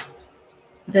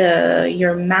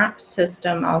your map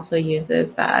system also uses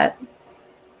that.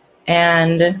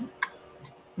 And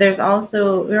there's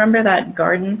also, remember that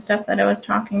garden stuff that I was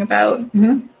talking about?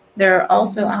 There are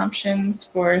also options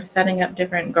for setting up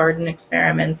different garden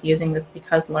experiments using this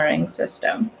because learning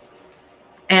system.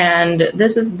 And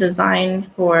this is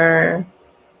designed for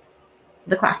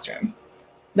the classroom,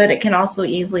 but it can also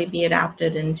easily be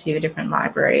adapted into different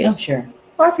libraries. Oh, sure.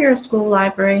 Or if you're a school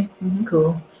library,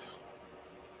 cool.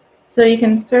 So you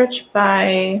can search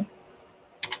by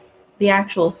the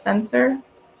actual sensor,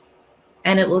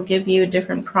 and it will give you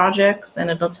different projects, and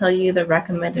it'll tell you the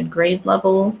recommended grade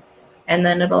level, and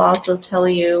then it'll also tell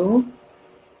you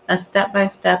a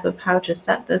step-by-step of how to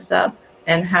set this up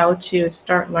and how to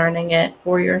start learning it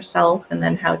for yourself, and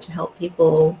then how to help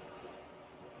people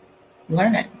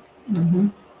learn it.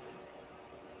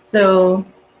 So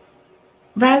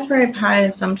Raspberry Pi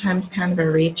is sometimes kind of a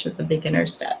reach as a beginner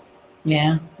step.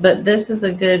 Yeah. But this is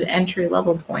a good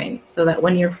entry-level point, so that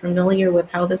when you're familiar with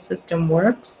how the system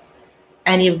works,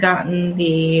 and you've gotten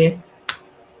the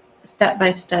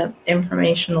step-by-step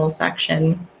informational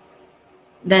section,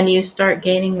 then you start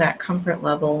gaining that comfort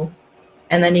level,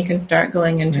 and then you can start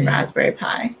going into Raspberry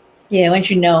Pi. Yeah, once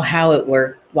you know how it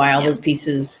works, why all those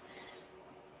pieces,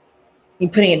 you're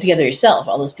putting it together yourself,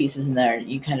 all those pieces in there,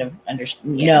 you kind of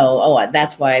know, oh,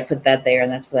 that's why I put that there,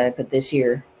 and that's why I put this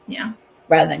here. Yeah.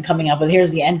 Rather than coming up with, here's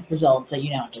the end result that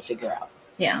you now have to figure out.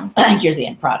 Yeah. Here's the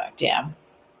end product,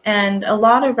 And a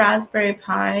lot of Raspberry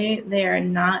Pi, they are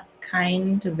not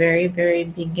kind to very, very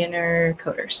beginner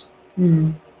coders.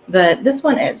 But this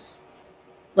one is.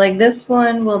 Like, this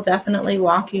one will definitely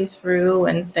walk you through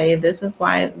and say, this is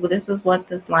what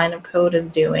this line of code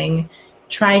is doing.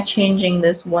 Try changing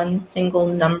this one single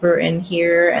number in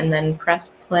here, and then press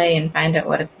play and find out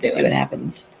what it's doing. See what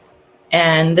happens.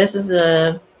 And this is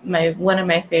one of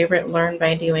my favorite learn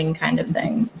by doing kind of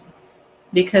things,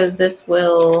 because this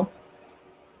will,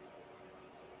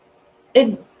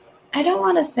 I don't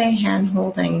want to say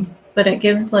hand-holding, but it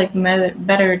gives like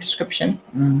better description.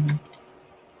 Mm-hmm.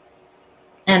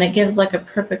 And it gives like a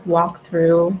perfect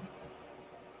walkthrough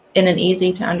in an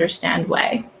easy to understand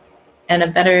way, and a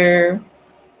better,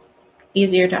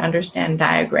 easier to understand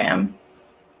diagram.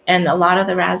 And a lot of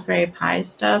the Raspberry Pi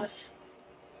stuff,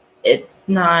 it's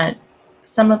not,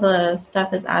 some of the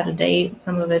stuff is out of date,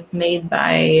 some of it's made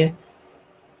by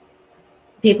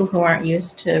people who aren't used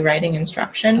to writing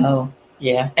instruction. Oh,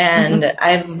 yeah. And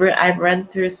I've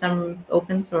read through some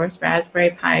open source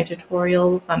Raspberry Pi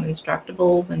tutorials on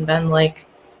Instructables and been like,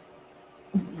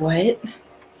 what?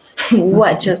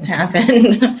 What just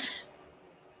happened?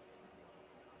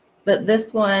 But this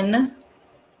one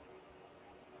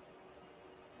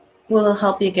will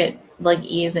help you get like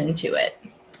ease into it.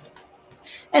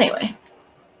 Anyway,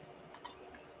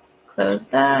 close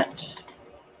that.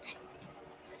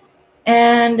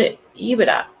 And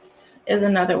Ubidots is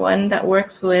another one that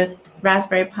works with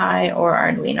Raspberry Pi or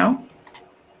Arduino.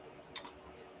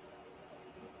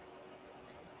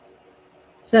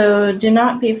 So do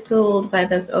not be fooled by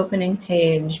this opening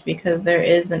page, because there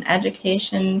is an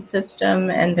education system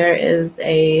and there is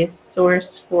a source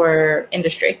for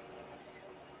industry.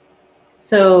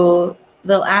 So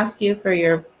they'll ask you for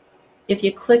your, if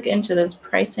you click into this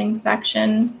pricing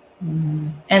section,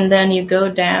 and then you go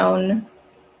down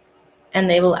and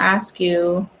they will ask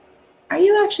you, are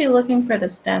you actually looking for the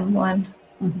STEM one?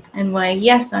 And why,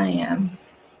 yes, I am.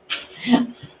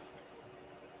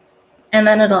 And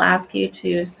then it'll ask you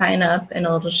to sign up, and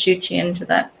it'll shoot you into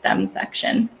that STEM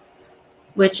section,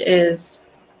 which is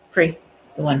free.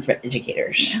 The one for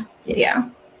educators. Yeah.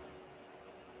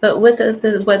 But with this,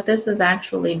 what this is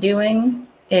actually doing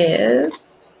is,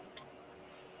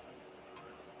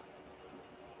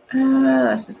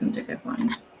 this isn't a good one.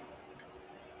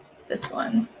 This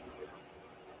one.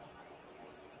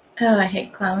 Oh, I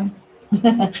hate clowns.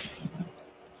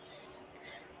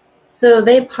 So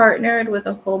they partnered with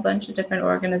a whole bunch of different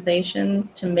organizations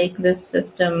to make this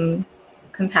system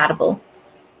compatible.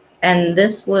 And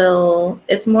this will,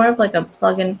 it's more of like a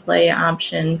plug and play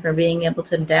option for being able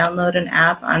to download an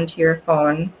app onto your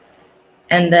phone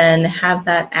and then have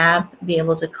that app be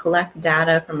able to collect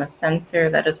data from a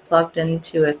sensor that is plugged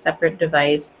into a separate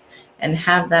device and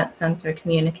have that sensor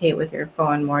communicate with your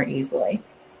phone more easily.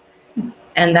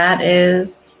 And that's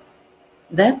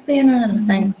the amount of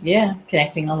things. Yeah,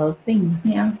 connecting all those things.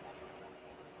 Yeah.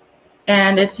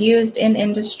 And it's used in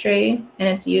industry, and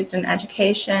it's used in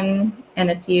education, and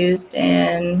it's used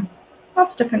in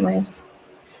lots of different ways.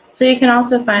 So you can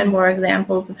also find more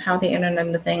examples of how the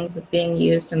Internet of Things is being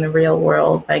used in the real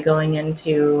world by going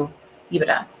into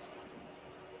Ubidots.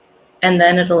 And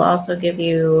then it'll also give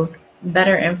you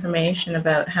better information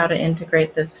about how to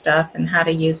integrate this stuff and how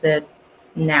to use it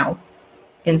now,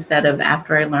 instead of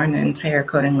after I learn an entire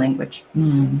coding language.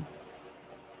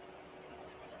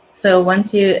 So once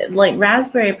you, like,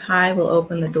 Raspberry Pi will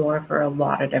open the door for a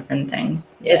lot of different things.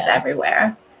 Yeah. It's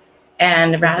everywhere.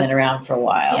 And it's been around for a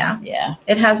while. Yeah.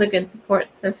 It has a good support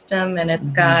system, and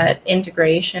it's got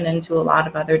integration into a lot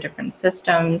of other different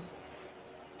systems.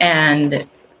 And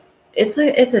it's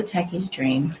a techie's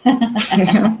dream.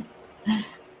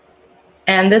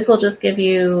 And this will just give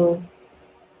you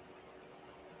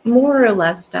more or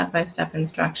less step-by-step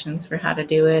instructions for how to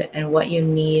do it and what you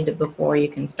need before you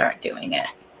can start doing it.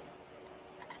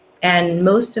 And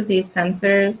most of these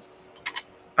sensors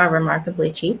are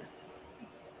remarkably cheap.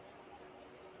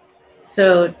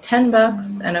 So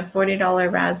 $10 and a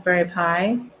 $40 Raspberry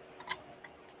Pi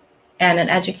and an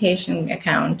education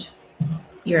account,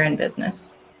 you're in business.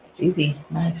 It's easy.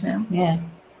 Nice. Yeah.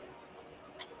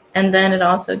 And then it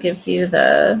also gives you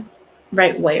the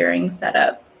right wiring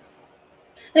setup.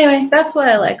 Anyway, that's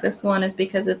why I like this one, is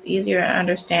because it's easier to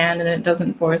understand and it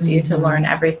doesn't force you to learn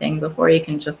everything before you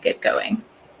can just get going.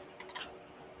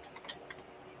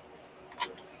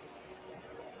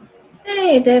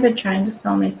 Hey, David trying to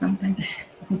sell me something.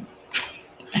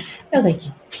 Oh, thank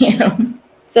you. Yeah.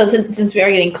 So since we are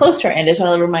getting close to our end, I just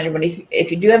want to remind everybody, if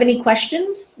you do have any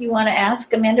questions you want to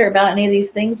ask Amanda about any of these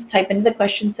things, type into the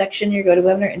question section in your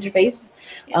GoToWebinar interface.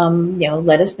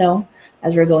 Let us know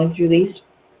as we're going through these.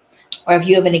 Or if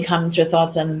you have any comments or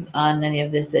thoughts on any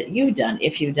of this that you've done,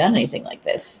 if you've done anything like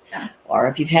this. Yeah. Or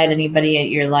if you've had anybody at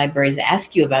your libraries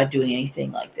ask you about doing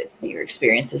anything like this, your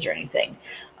experiences or anything,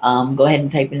 go ahead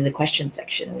and type into the question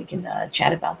section. We can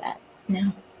chat about that.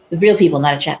 Yeah. With real people,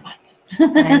 not a chatbot.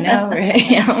 I know,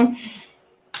 right?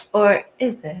 Or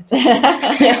is it?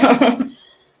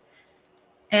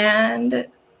 And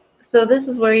so this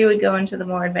is where you would go into the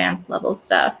more advanced level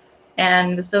stuff.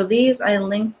 And so these I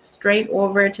linked straight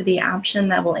over to the option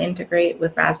that will integrate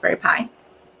with Raspberry Pi.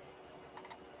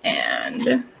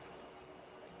 And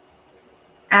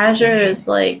Azure is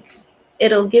like,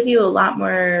 it'll give you a lot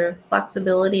more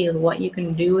flexibility of what you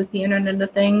can do with the Internet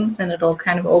of Things, and it'll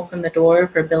kind of open the door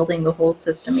for building the whole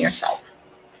system yourself.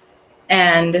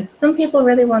 And some people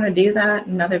really want to do that,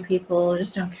 and other people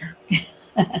just don't care.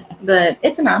 But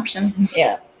it's an option.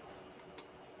 Yeah.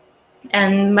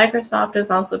 And Microsoft is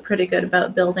also pretty good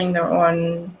about building their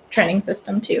own training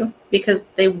system too, because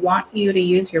they want you to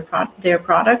use their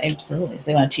product. Absolutely. So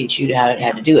they want to teach you how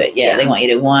to do it. Yeah. They want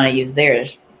you to want to use theirs.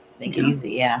 Make it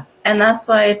easy. Yeah. And that's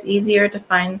why it's easier to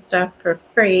find stuff for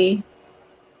free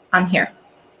on here,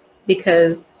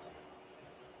 because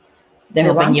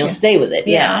they're hoping you'll stay with it.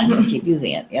 Yeah. And keep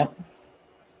using it. Yep.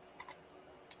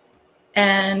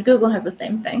 And Google has the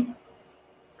same thing.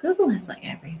 Google has like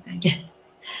everything.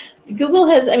 Google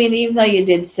has, I mean, even though you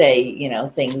did say,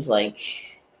 things like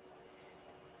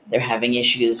they're having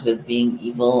issues with being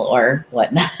evil or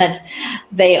whatnot,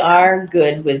 they are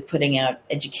good with putting out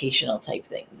educational type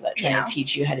things, about trying to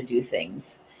teach you how to do things,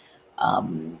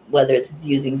 whether it's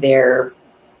using their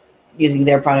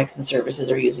products and services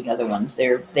or using other ones.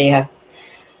 They have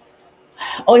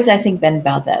always, I think, been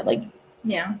about that. Like,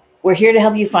 we're here to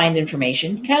help you find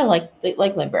information, kind of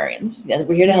like librarians.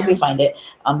 We're here to help you find it,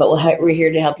 but we're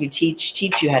here to help you teach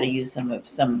you how to use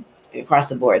some across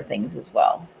the board things as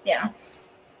well. Yeah.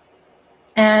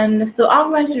 And so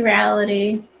augmented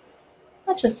reality,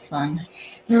 that's just fun.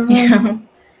 Mm-hmm. Yeah.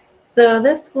 So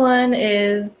this one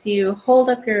is you hold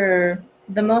up the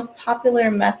most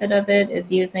popular method of it is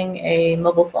using a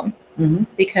mobile phone,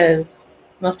 because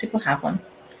most people have one.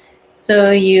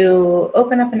 So you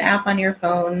open up an app on your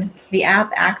phone, the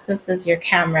app accesses your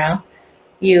camera,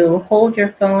 you hold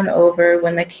your phone over,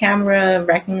 when the camera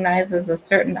recognizes a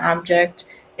certain object,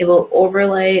 it will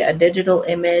overlay a digital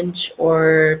image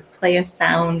or play a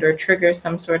sound or trigger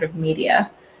some sort of media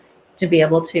to be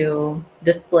able to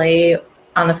display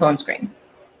on the phone screen.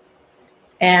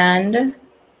 And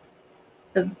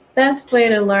the best way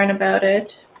to learn about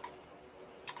it,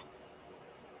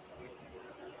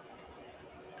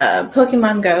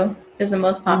 Pokemon Go is the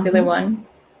most popular one.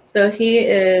 So he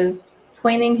is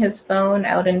pointing his phone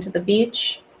out into the beach,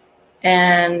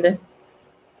 and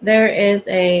there is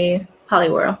a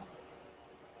Poliwhirl.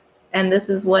 And this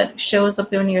is what shows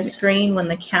up on your screen when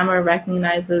the camera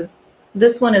recognizes.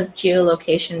 This one is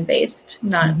geolocation based,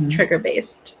 not trigger based.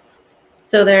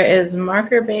 So there is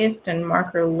marker based and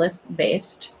marker list based.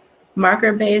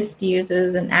 Marker based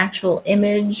uses an actual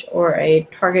image or a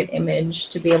target image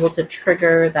to be able to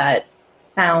trigger that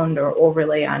sound or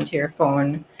overlay onto your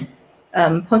phone.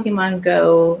 Pokemon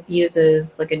Go uses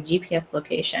like a GPS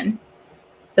location,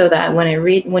 so that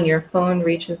when your phone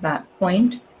reaches that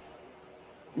point,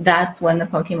 that's when the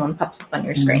Pokemon pops up on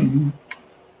your screen.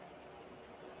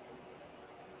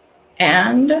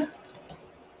 And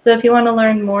so if you want to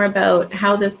learn more about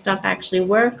how this stuff actually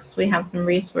works, we have some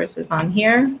resources on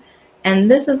here.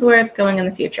 And this is where it's going in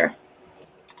the future.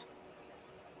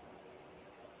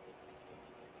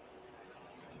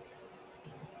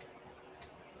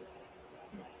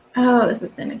 Oh, this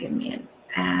is going to give me an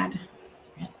ad.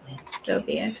 So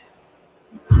be it.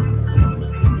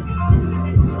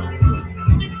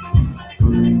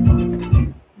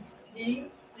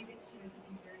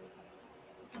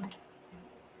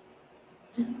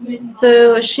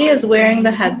 So she is wearing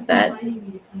the headset,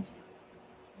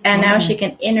 and now she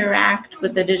can interact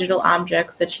with the digital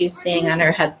objects that she's seeing on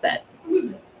her headset.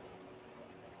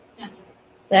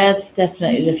 That's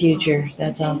definitely the future.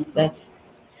 That's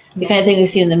the kind of thing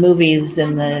we see in the movies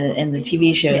and the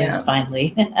TV shows.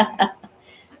 Finally.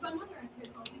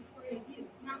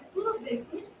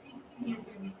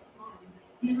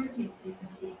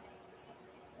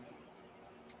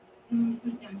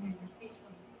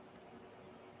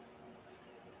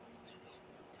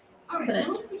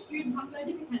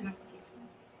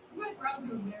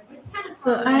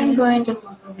 So I'm going to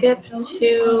skip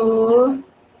to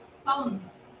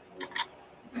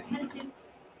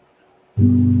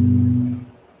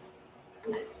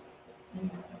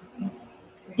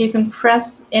you can press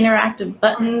interactive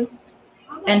buttons,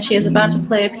 and she is about to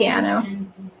play a piano.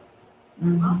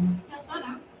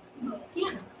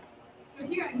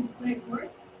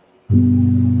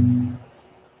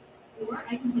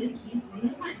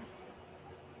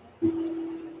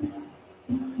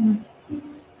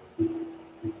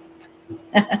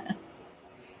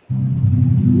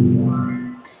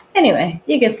 Anyway,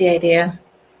 you get the idea.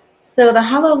 So the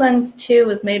HoloLens 2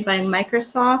 was made by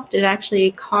Microsoft. It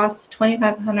actually costs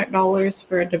 $2,500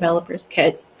 for a developer's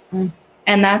kit.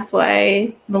 And that's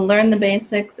why the Learn the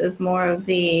Basics is more of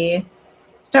the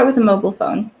start with a mobile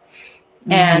phone.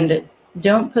 And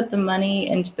don't put the money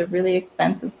into the really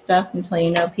expensive stuff until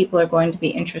you know people are going to be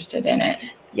interested in it.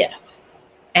 Yes.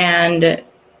 And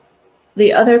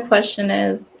the other question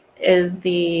is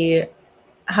the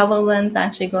HoloLens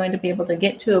actually going to be able to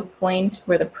get to a point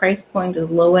where the price point is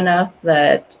low enough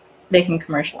that they can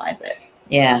commercialize it?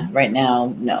 Yeah, right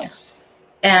now, no.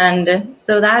 And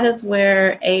so that is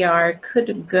where AR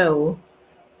could go,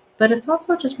 but it's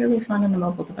also just really fun on the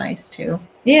mobile device too.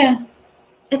 Yeah.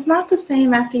 It's not the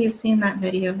same after you've seen that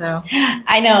video, though.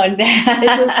 I know, and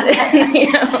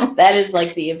you know. that is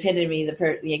like the epitome,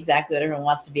 the exactly what everyone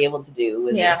wants to be able to do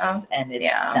with Yeah. this, and it's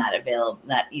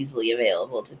not easily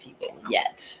available to people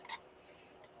yet.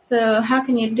 So how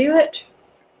can you do it?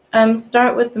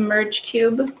 Start with the Merge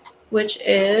Cube, which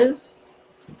it's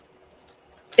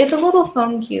a little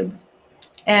phone cube,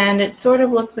 and it sort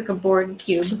of looks like a board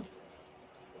cube.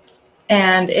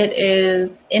 And it is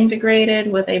integrated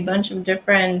with a bunch of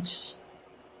different,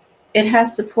 it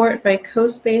has support by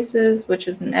CoSpaces, which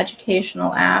is an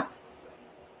educational app.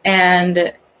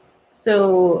 And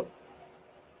so,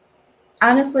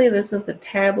 honestly, this is a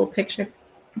terrible picture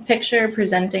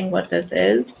presenting what this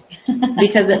is,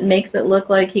 because it makes it look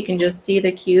like he can just see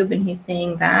the cube and he's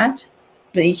seeing that.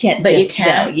 But you can't. But you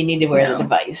can't. No, you need to wear the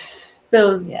device.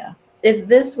 So yeah. If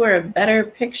this were a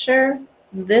better picture,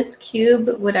 this cube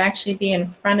would actually be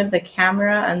in front of the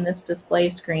camera on this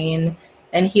display screen,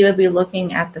 and he would be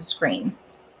looking at the screen.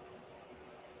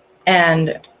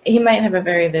 And he might have a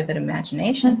very vivid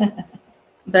imagination,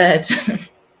 but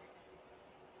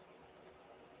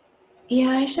yeah,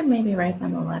 I should maybe write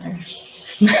them a letter.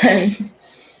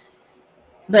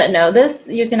 But no, this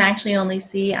you can actually only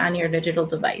see on your digital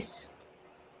device.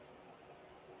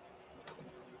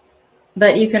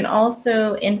 But you can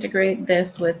also integrate this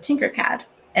with Tinkercad.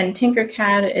 And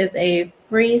Tinkercad is a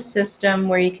free system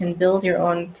where you can build your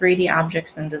own 3D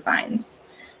objects and designs.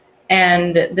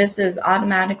 And this is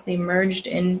automatically merged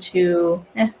into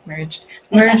the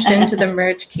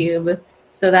Merge Cube,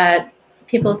 so that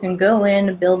people can go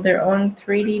in, build their own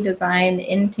 3D design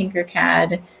in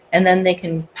Tinkercad, and then they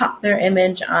can pop their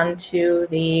image onto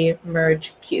the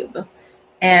Merge Cube.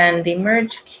 And the Merge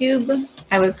Cube,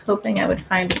 I was hoping I would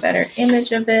find a better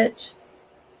image of it.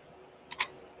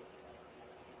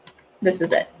 This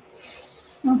is it.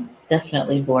 Oh,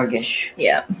 definitely Borgish.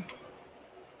 Yeah.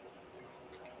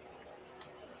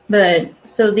 But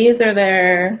so these are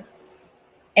their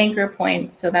anchor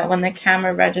points, so that when the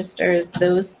camera registers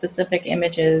those specific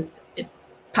images, it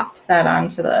pops that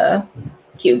onto the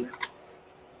cube.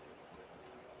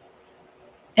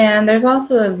 And there's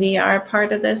also a VR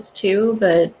part of this too,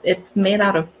 but it's made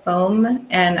out of foam,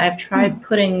 and I've tried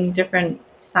putting different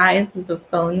sizes of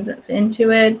foams into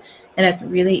it, and it's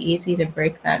really easy to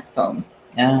break that foam.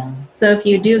 So if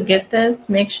you do get this,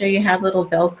 make sure you have little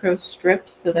Velcro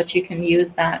strips so that you can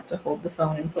use that to hold the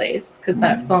phone in place, because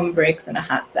that foam breaks in a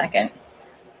hot second.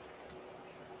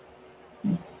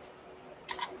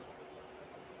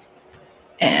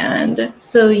 And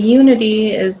so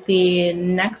Unity is the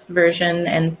next version,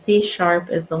 and C#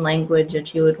 is the language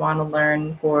that you would want to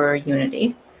learn for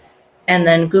Unity. And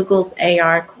then Google's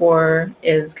AR Core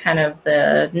is kind of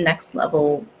the next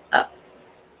level up.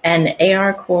 And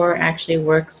AR Core actually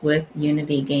works with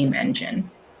Unity Game Engine.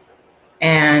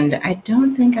 And I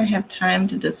don't think I have time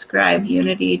to describe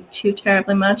Unity too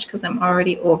terribly much because I'm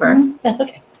already over. That's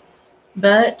okay.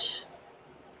 But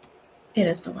it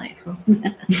is delightful.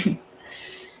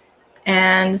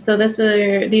 And so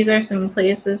these are some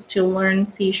places to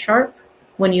learn C#.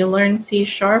 When you learn C#,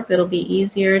 it'll be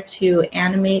easier to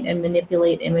animate and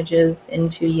manipulate images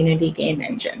into Unity Game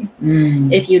Engine.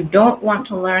 If you don't want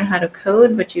to learn how to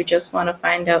code, but you just want to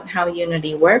find out how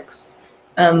Unity works,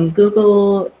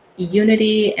 Google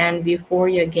Unity and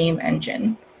Vuforia Game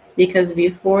Engine, because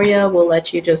Vuforia will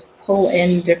let you just pull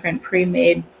in different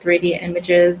pre-made 3D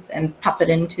images and pop it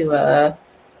into a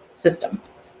system.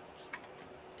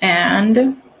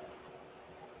 And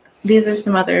these are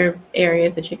some other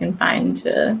areas that you can find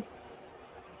to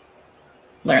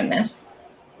learn this.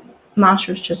 Mosh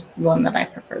was just one that I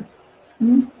preferred.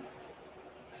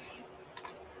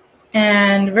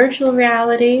 And virtual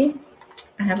reality,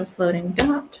 I have a floating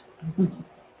dot.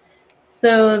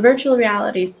 So virtual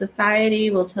reality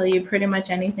society will tell you pretty much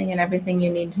anything and everything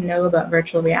you need to know about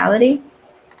virtual reality.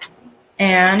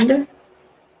 And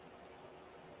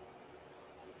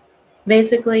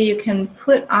basically, you can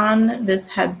put on this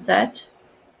headset,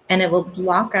 and it will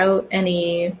block out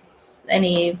any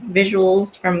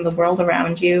visuals from the world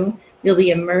around you. You'll be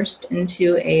immersed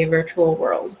into a virtual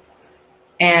world.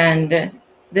 And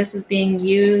this is being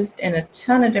used in a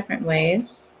ton of different ways.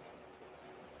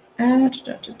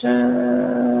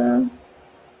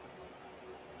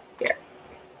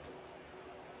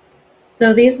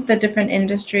 So these are the different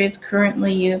industries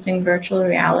currently using virtual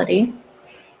reality.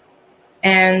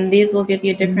 And these will give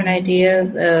you different ideas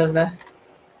of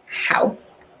how.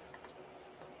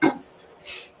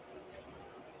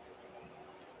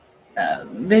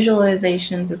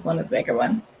 Visualizations is one of the bigger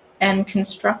ones. And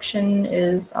construction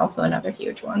is also another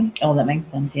huge one. Oh, that makes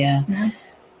sense, yeah. Mm-hmm.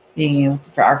 Being able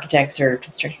for architects or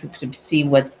construction folks to see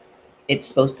what it's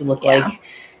supposed to look like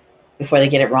before they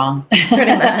get it wrong.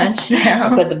 Pretty much, yeah.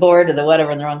 Put the board or the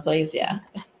whatever in the wrong place, yeah.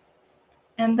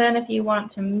 And then if you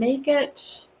want to make it,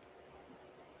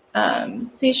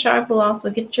 C# will also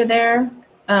get you there.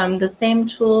 The same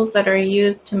tools that are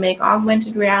used to make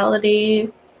augmented reality,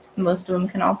 most of them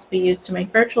can also be used to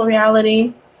make virtual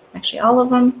reality, actually all of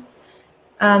them.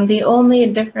 The only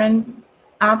different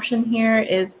option here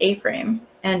is A-Frame,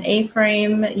 and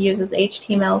A-Frame uses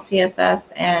HTML, CSS,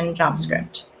 and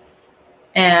JavaScript.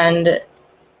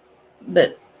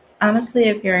 But honestly,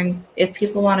 if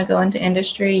people want to go into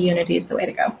industry, Unity is the way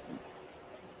to go.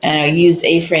 And I used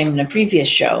A-Frame in a previous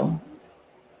show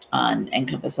on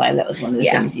NCompass Live. That was one of the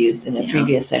things used in a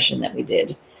previous session that we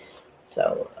did.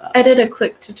 So I did a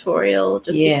quick tutorial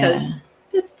just because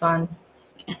it's fun.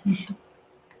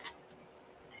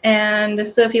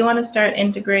 And so if you want to start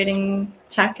integrating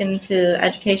tech into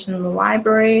education in the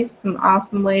library, some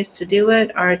awesome ways to do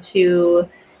it are to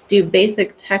do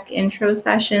basic tech intro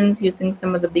sessions using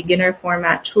some of the beginner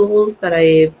format tools that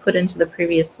I put into the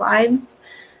previous slides.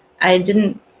 I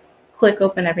didn't click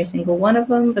open every single one of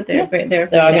them, but they're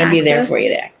all going to be there for you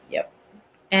to access. Yep.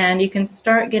 And you can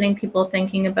start getting people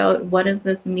thinking about what does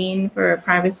this mean for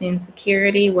privacy and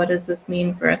security, what does this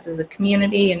mean for us as a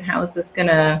community, and how is this going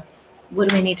to, what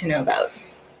do we need to know about?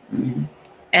 Mm-hmm.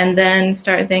 And then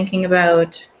start thinking about,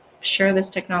 sure, this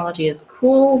technology is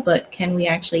cool, but can we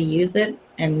actually use it,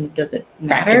 and does it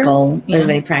matter? There's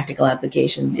many practical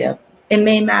applications, yep. It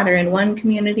may matter in one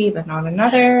community, but not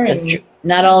another. That's true.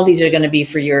 Not all of these are going to be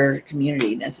for your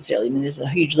community necessarily. I mean, there's a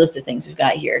huge list of things we've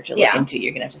got here to look into.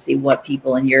 You're going to have to see what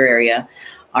people in your area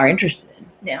are interested in.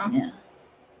 Yeah.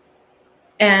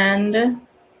 And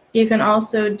you can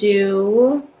also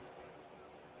do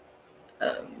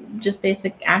just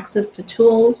basic access to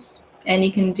tools, and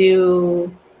you can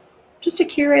do just a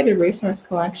curated resource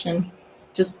collection.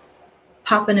 Just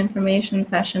pop an information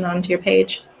session onto your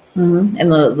page. Mm-hmm. And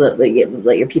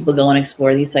let your people go and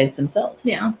explore these sites themselves.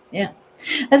 Yeah.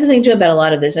 That's the thing too about a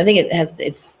lot of this. I think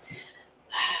it's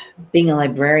being a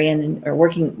librarian or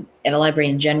working at a library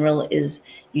in general is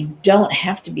you don't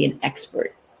have to be an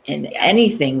expert in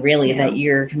anything really that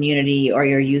your community or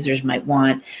your users might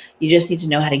want. You just need to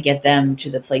know how to get them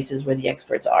to the places where the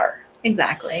experts are.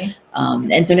 Exactly.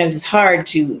 And sometimes it's hard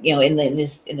to, in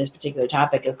this particular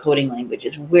topic of coding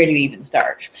languages, where do you even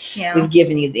start? Yeah. We've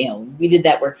given you, we did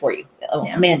that work for you. Oh,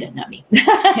 Amanda, not me.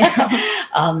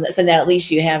 So now at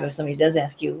least you have, if somebody does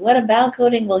ask you, what about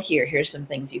coding? Well, here's some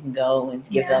things you can go and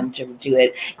give them to do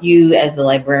it. You, as the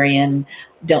librarian,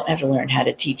 don't have to learn how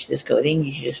to teach this coding.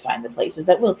 You should just find the places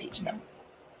that will teach them.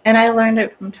 And I learned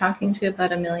it from talking to about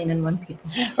 1,000,001 people.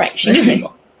 Right. She's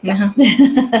able.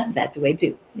 That's the way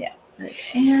too. Yeah.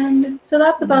 And so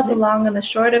that's about the long and the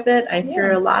short of it. I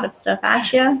threw a lot of stuff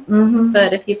at you,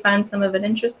 but if you find some of it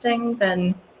interesting,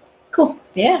 then cool.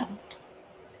 Yeah.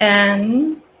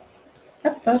 And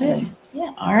that's about it.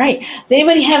 Yeah. All right. Does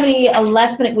anybody have any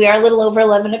last minute? We are a little over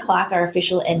 11 o'clock, our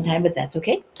official end time, but that's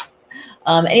okay.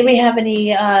 Anybody have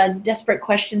any desperate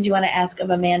questions you want to ask of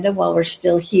Amanda while we're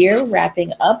still here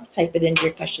wrapping up? Type it into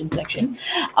your question section.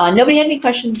 Nobody had any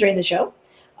questions during the show.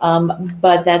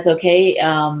 But that's okay.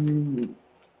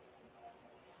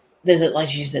 Like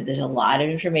you said, there's a lot of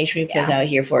information we put out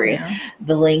here for you.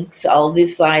 The links, all of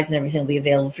these slides and everything will be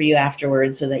available for you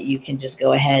afterwards so that you can just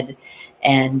go ahead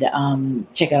and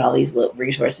check out all these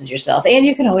resources yourself. And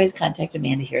you can always contact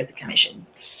Amanda here at the Commission.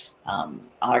 All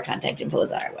our contact info is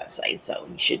on our website, so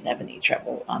you shouldn't have any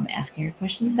trouble asking your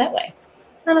questions that way.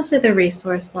 Honestly, the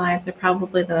resource slides are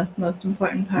probably the most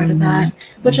important part of that,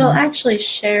 which I'll actually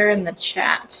share in the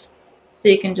chat, so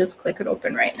you can just click it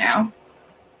open right now.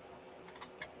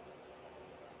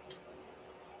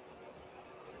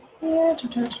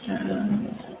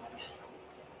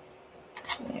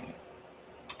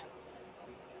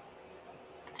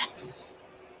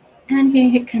 And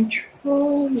you hit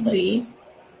Control-V.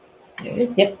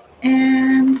 Yep.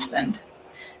 And send.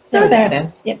 So there it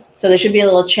is. Yep. So there should be a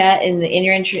little chat in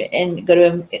your and go to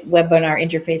a webinar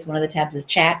interface. One of the tabs is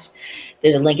chat.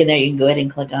 There's a link in there you can go ahead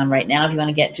and click on right now if you want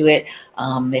to get to it.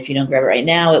 If you don't grab it right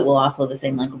now, it will also, the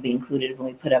same link will be included when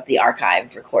we put up the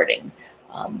archived recording.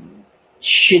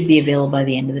 Should be available by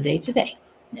the end of the day today.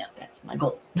 Yeah, that's my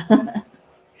goal.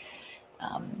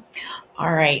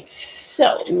 All right. So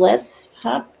let's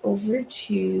hop over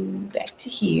back to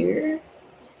here,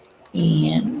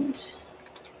 and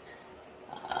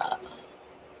so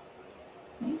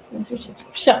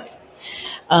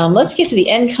let's get to the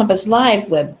NCompass Live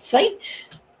website.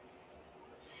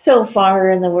 So far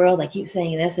in the world, I keep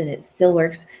saying this, and it still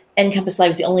works. NCompass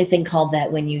Live is the only thing called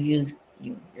that when you use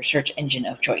your search engine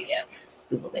of choice,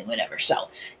 Google, Bing, whatever. So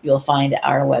you'll find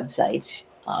our website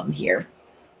here.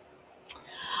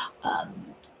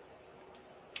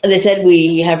 As I said,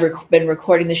 we have been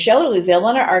recording the show. It'll be available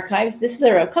on our archives. This is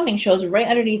our upcoming shows. Right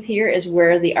underneath here is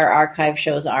where our archive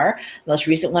shows are. The most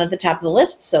recent one at the top of the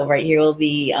list. So right here will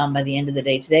be by the end of the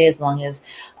day today, as long as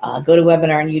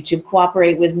GoToWebinar on YouTube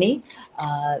cooperate with me.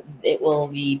 It will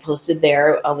be posted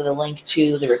there with a link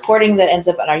to the recording that ends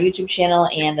up on our YouTube channel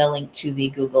and a link to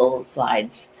the Google Slides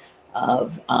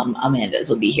of Amanda's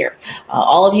will be here.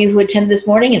 All of you who attended this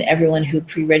morning and everyone who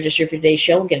pre-registered for today's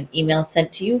show will get an email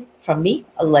sent to you from me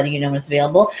letting you know when it's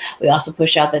available. We also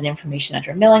push out that information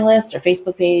onto our mailing list, our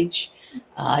Facebook page,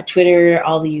 Twitter,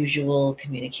 all the usual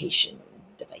communication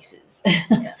devices.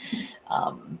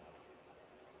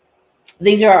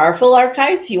 These are our full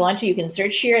archives. If you want to, you can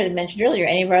search here. As I mentioned earlier,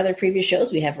 any of our other previous shows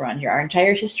we have around here. Our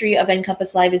entire history of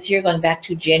NCompass Live is here, going back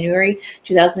to January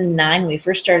 2009 when we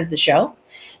first started the show.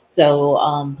 So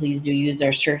please do use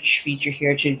our search feature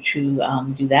here to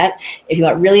do that. If you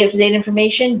want really up-to-date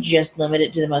information, just limit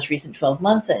it to the most recent 12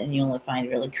 months, and you'll only find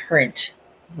really current,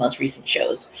 most recent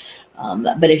shows.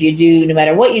 But if you do, no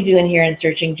matter what you do in here in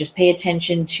searching, just pay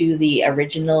attention to the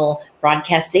original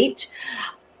broadcast date.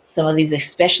 Some of these,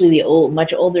 especially the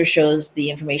much older shows, the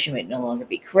information might no longer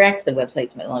be correct. The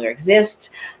websites might no longer exist.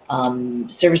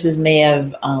 Services may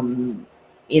have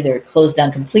either closed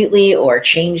down completely or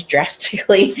changed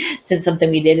drastically since something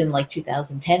we did in like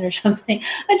 2010 or something.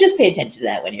 Just pay attention to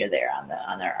that when you're there on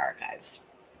our archives.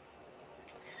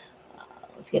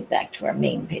 Let's get back to our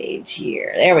main page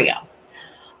here. There we go.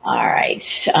 All right.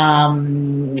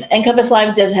 NCompass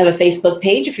Live does have a Facebook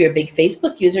page. If you're a big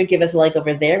Facebook user, give us a like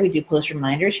over there. We do post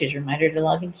reminders. Here's a reminder to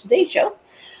log into today's show.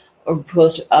 Or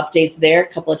post updates there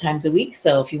a couple of times a week.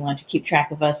 So if you want to keep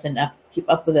track of us and keep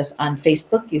up with us on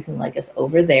Facebook, you can like us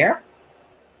over there.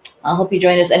 I hope you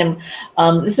join us. And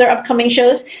this is our upcoming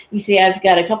shows. You see I've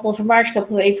got a couple for March, a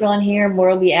couple for April on here. More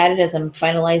will be added as I'm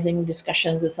finalizing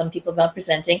discussions with some people about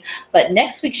presenting. But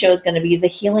next week's show is going to be the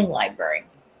Healing Library.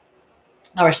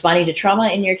 Responding to trauma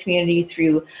in your community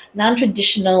through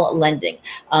non-traditional lending.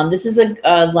 This is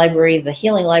a library, the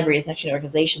Healing Library is actually an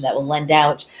organization that will lend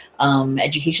out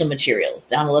educational materials,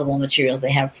 downloadable materials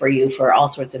they have for you for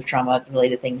all sorts of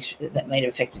trauma-related things that might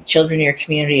have affected children in your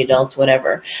community, adults,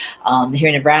 whatever. Here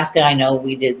in Nebraska, I know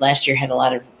we did last year had a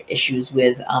lot of issues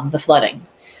with the flooding.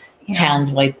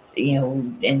 Towns wiped,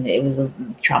 and it was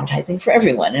traumatizing for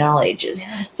everyone in all ages.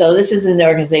 Yeah. So this is an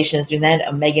organization that's doing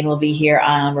that. Megan will be here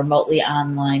remotely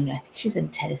online. I think she's in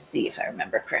Tennessee, if I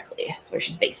remember correctly. That's where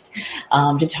she's based,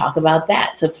 to talk about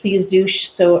that. So please do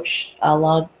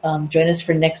join us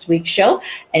for next week's show,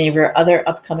 any of our other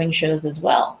upcoming shows as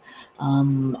well.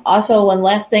 Also, one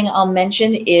last thing I'll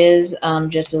mention is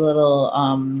just a little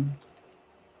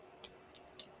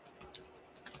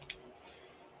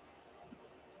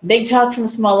Big Talk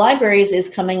from Small Libraries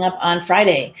is coming up on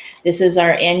Friday. This is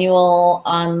our annual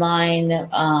online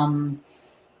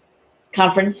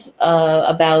conference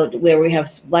about where we have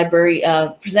library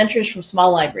presenters from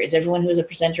small libraries. Everyone who's a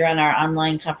presenter on our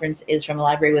online conference is from a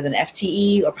library with an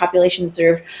FTE or population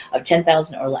served of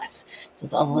 10,000 or less. So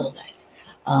it's all the little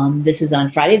guys. This is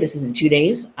on Friday. This is in 2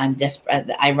 days.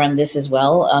 I run this as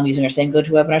well using our same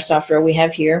GoToWebinar software we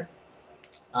have here.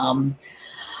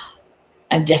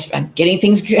 I'm getting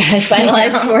things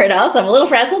finalized for it all, so I'm a little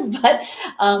frazzled, but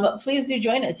please do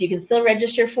join us. You can still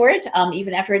register for it.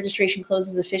 Even after registration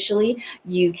closes officially,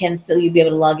 you'll be able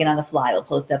to log in on the fly. We'll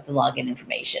post up the login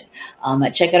information.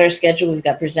 Check out our schedule. We've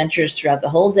got presenters throughout the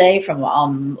whole day from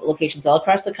locations all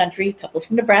across the country, a couple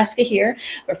from Nebraska here,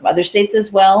 or from other states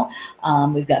as well.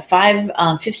 We've got 5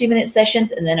 50-minute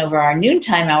sessions, and then over our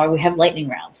noontime hour, we have lightning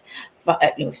rounds.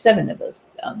 7 of those.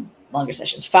 Longer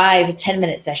sessions, 5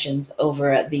 10-minute sessions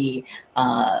over the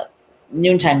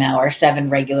noontime hour, 7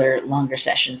 regular longer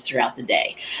sessions throughout the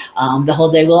day. The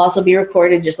whole day will also be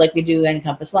recorded just like we do in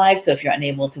NCompass Live, so if you're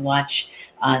unable to watch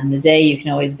on the day, you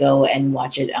can always go and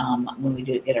watch it when we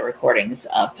do get our recordings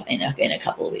up in a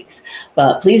couple of weeks.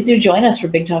 But please do join us for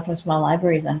Big Talk from Small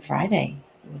Libraries on Friday.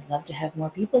 We'd love to have more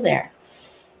people there.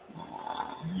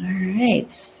 All right,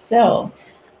 so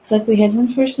looks like we had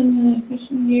one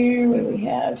question here. What do we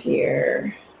have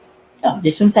here? Oh,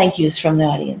 just some thank yous from the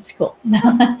audience. Cool.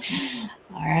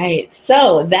 All All right,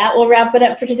 so that will wrap it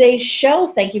up for today's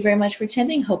show. Thank you very much for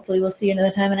attending. Hopefully we'll see you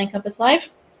another time on NCompass Live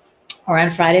or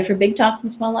on Friday for Big Talks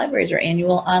in Small Libraries, our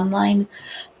annual online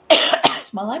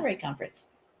small library conference.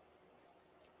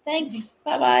 Thanks.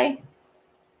 Bye-bye.